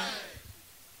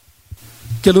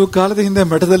 ಕೆಲವು ಕಾಲದ ಹಿಂದೆ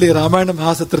ಮಠದಲ್ಲಿ ರಾಮಾಯಣ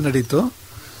ಮಹಾಸತ್ರ ನಡೀತು.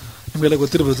 ನಿಮಗೆಲ್ಲ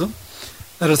ಗೊತ್ತಿರ್ಬೋದು.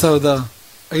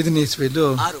 2005ನೇ ಇಸ್ವಿಯಲ್ಲೂ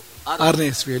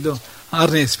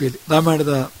 6ನೇ ಇಸ್ವಿಯಲ್ಲಿ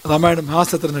ರಾಮಾಯಣ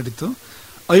ಮಹಾಸತ್ರ ನಡೀತು.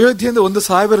 ಅಯೋಧ್ಯೆಯಿಂದ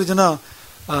 1,000 ಜನ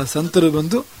ಸಂತರು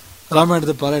ಬಂದು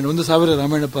ರಾಮಾಯಣದ ಪಾರಾಯಣ, 1,000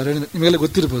 ರಾಮಾಯಣ ಪಾರಾಯಣ ನಿಮಗೆಲ್ಲ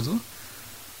ಗೊತ್ತಿರ್ಬೋದು.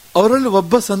 ಅವರಲ್ಲಿ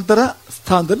ಒಬ್ಬ ಸಂತರ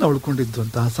ಸ್ಥಾನದಲ್ಲಿ ನಾವು ಉಳ್ಕೊಂಡಿದ್ದು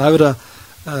ಅಂತ. 1000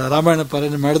 ರಾಮಾಯಣ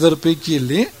ಪಾರಾಯಣ ಮಾಡಿದವರ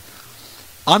ಪೈಕಿಯಲ್ಲಿ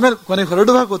ಆಮೇಲೆ ಕೊನೆಗೆ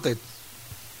ಹೊರಡುವಾಗ ಗೊತ್ತಾಯ್ತು,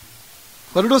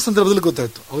 ಹೊರಡುವ ಸಂದರ್ಭದಲ್ಲಿ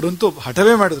ಗೊತ್ತಾಯ್ತು. ಅವರಂತೂ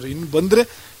ಹಠವೇ ಮಾಡಿದ್ರು, ಇನ್ನು ಬಂದ್ರೆ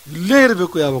ಇಲ್ಲೇ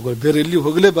ಇರಬೇಕು, ಯಾವಾಗ ಬೇರೆ ಎಲ್ಲಿ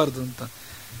ಹೋಗಲೇಬಾರದು ಅಂತ.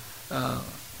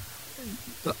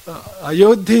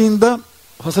 ಅಯೋಧ್ಯೆಯಿಂದ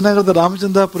ಹೊಸನಗರದ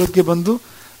ರಾಮಚಂದ್ರಾಪುರಕ್ಕೆ ಬಂದು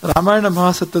ರಾಮಾಯಣ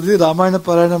ಮಹಾಸತ್ರದಲ್ಲಿ ರಾಮಾಯಣ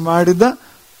ಪಾರಾಯಣ ಮಾಡಿದ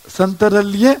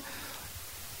ಸಂತರಲ್ಲಿಯೇ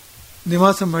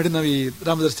ನಿವಾಸ ಮಾಡಿ ನಾವು ಈ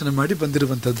ರಾಮದರ್ಶನ ಮಾಡಿ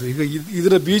ಬಂದಿರುವಂಥದ್ದು. ಈಗ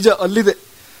ಇದರ ಬೀಜ ಅಲ್ಲಿದೆ,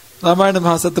 ರಾಮಾಯಣ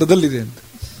ಮಹಾಸತ್ರದಲ್ಲಿದೆ ಅಂತ.